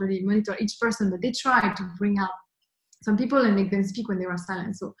they can't really monitor each person, but they try to bring out some people and make them speak when they were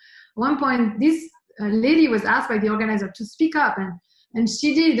silent. So at one point, this lady was asked by the organizer to speak up, and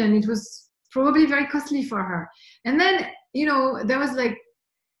she did, and it was probably very costly for her. And then, there was like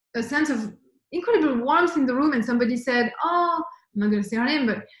a sense of incredible warmth in the room, and somebody said, oh, I'm not going to say her name,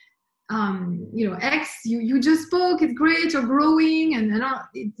 but X, you just spoke, it's great, you're growing, and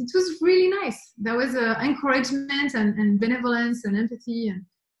it was really nice. There was encouragement and benevolence and empathy and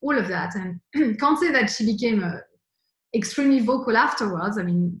all of that. And can't say that she became extremely vocal afterwards. I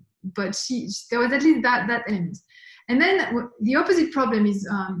mean, but there was at least that element. And then the opposite problem is,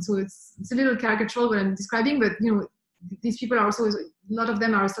 so it's a little caricatural what I'm describing, but these people are also, a lot of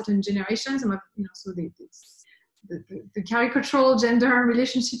them are a certain generation. Some of, so the caricatural gender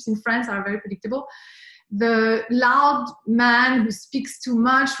relationships in France are very predictable. The loud man who speaks too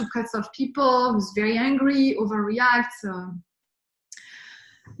much, who cuts off people, who's very angry, overreacts.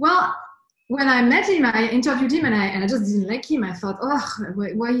 Well, when I met him, I interviewed him, and I just didn't like him. I thought, oh,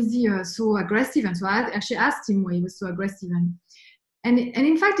 why is he so aggressive? And so I actually asked him why he was so aggressive. And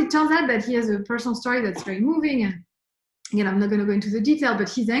in fact, it turns out that he has a personal story that's very moving. And again, I'm not going to go into the detail, but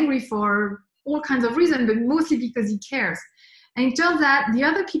he's angry for all kinds of reasons, but mostly because he cares. And it turns out the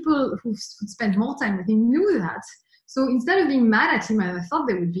other people who spent more time with him knew that. So instead of being mad at him, as I thought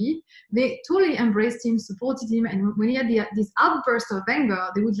they would be, they totally embraced him, supported him. And when he had this outburst of anger,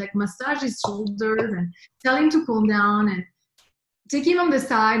 they would like massage his shoulders and tell him to calm down and take him on the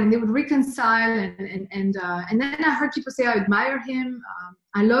side, and they would reconcile. And then I heard people say, I admire him.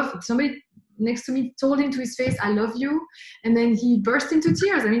 I love, somebody next to me told him to his face, I love you. And then he burst into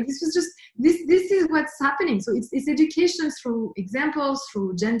tears. I mean, this was just, this is what's happening. So it's education through examples,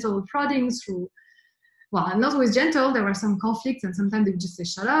 through gentle proddings, through, well, not always gentle. There were some conflicts, and sometimes they would just say,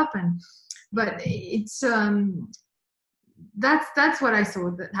 shut up. But it's, that's what I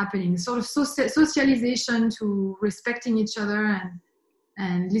saw that happening. Sort of socialization to respecting each other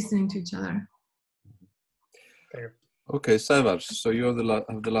and listening to each other. Okay, Sævar, so you're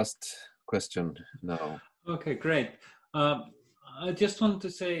the last question now. Okay, great. I just wanted to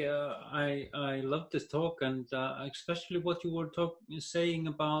say I love this talk, and especially what you were saying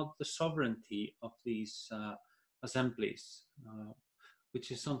about the sovereignty of these assemblies,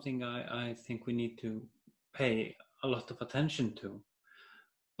 which is something I think we need to pay a lot of attention to.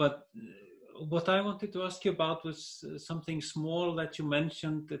 But what I wanted to ask you about was something small that you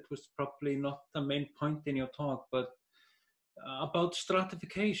mentioned that was probably not the main point in your talk, but about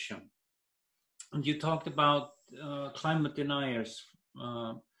stratification. And you talked about climate deniers,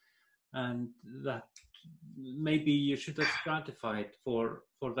 and that maybe you should have stratified for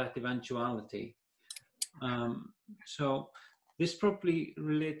that eventuality. So this probably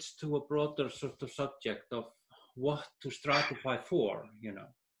relates to a broader sort of subject of what to stratify for, you know.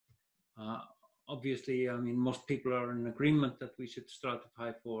 Obviously, I mean, most people are in agreement that we should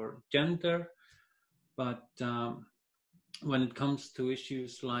stratify for gender, but when it comes to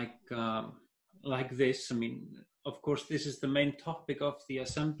issues like this, I mean, of course, this is the main topic of the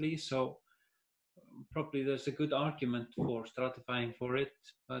assembly, so probably there's a good argument for stratifying for it,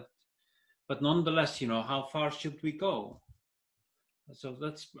 but nonetheless, you know, how far should we go? So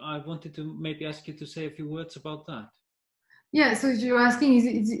I wanted to maybe ask you to say a few words about that. Yeah, so if you're asking,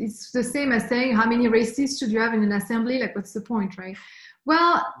 it's the same as saying how many races should you have in an assembly? Like, what's the point, right?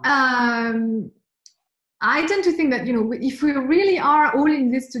 Well, I tend to think that, you know, if we really are all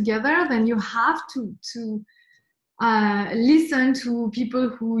in this together, then you have to listen to people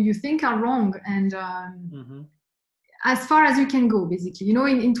who you think are wrong, and as far as you can go, basically. You know,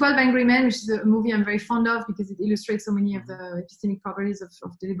 in 12 Angry Men, which is a movie I'm very fond of because it illustrates so many of the epistemic properties of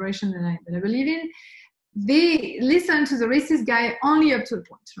deliberation that I believe in, they listen to the racist guy only up to a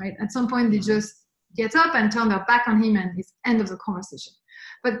point, right? At some point, they just get up and turn their back on him, and it's end of the conversation.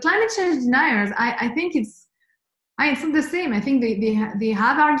 But climate change deniers, I think it's not the same. I think they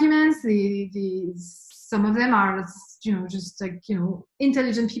have arguments. Some of them are, you know, just like, you know,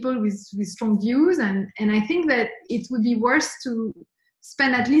 intelligent people with strong views, and I think that it would be worse to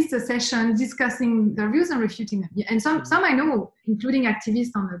spend at least a session discussing their views and refuting them. And some I know, including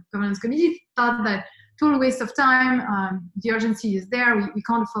activists on the governance committee, thought that total waste of time. The urgency is there. We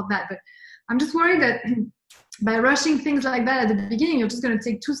can't afford that. But I'm just worried that by rushing things like that at the beginning, you're just going to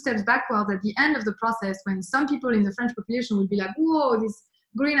take 2 steps backwards at the end of the process, when some people in the French population will be like, whoa, these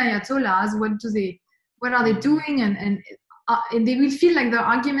green ayatollahs, what are they doing? And they will feel like their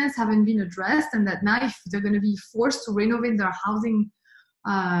arguments haven't been addressed, and that now if they're going to be forced to renovate their housing,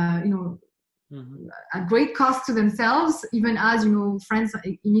 you know, at great cost to themselves, even as, you know, France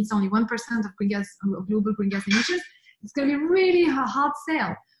emits only 1% of global green gas emissions, it's going to be really a hard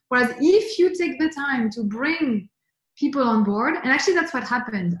sell. Whereas if you take the time to bring people on board, and actually that's what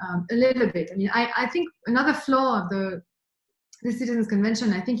happened a little bit. I mean, I think another flaw of the Citizens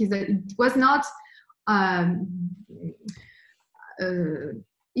Convention, I think, is that it was not,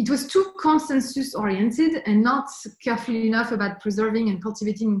 it was too consensus oriented and not careful enough about preserving and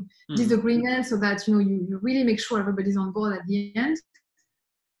cultivating disagreement, so that, you know, you really make sure everybody's on board at the end.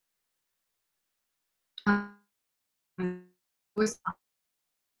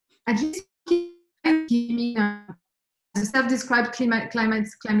 At least giving a self-described climate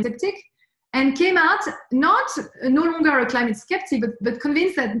skeptic, and came out no longer a climate skeptic, but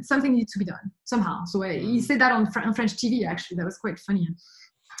convinced that something needs to be done somehow. So he said that on French TV, actually. That was quite funny.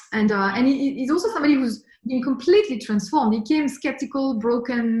 And he's also somebody who's been completely transformed. He came skeptical,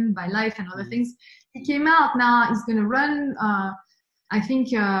 broken by life and other things. He came out, now he's going to run, I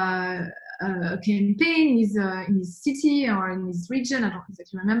think, a campaign in his city or in his region. I don't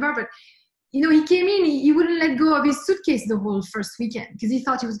exactly remember, but, you know, he came in, he wouldn't let go of his suitcase the whole first weekend because he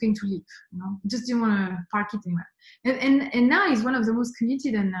thought he was going to leave. You know, he just didn't want to park it anywhere. And now he's one of the most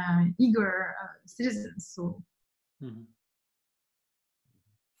committed and eager citizens. So.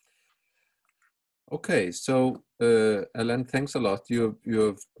 Okay, so Helen, thanks a lot. You've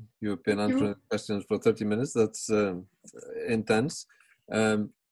been answering questions for 30 minutes. That's intense.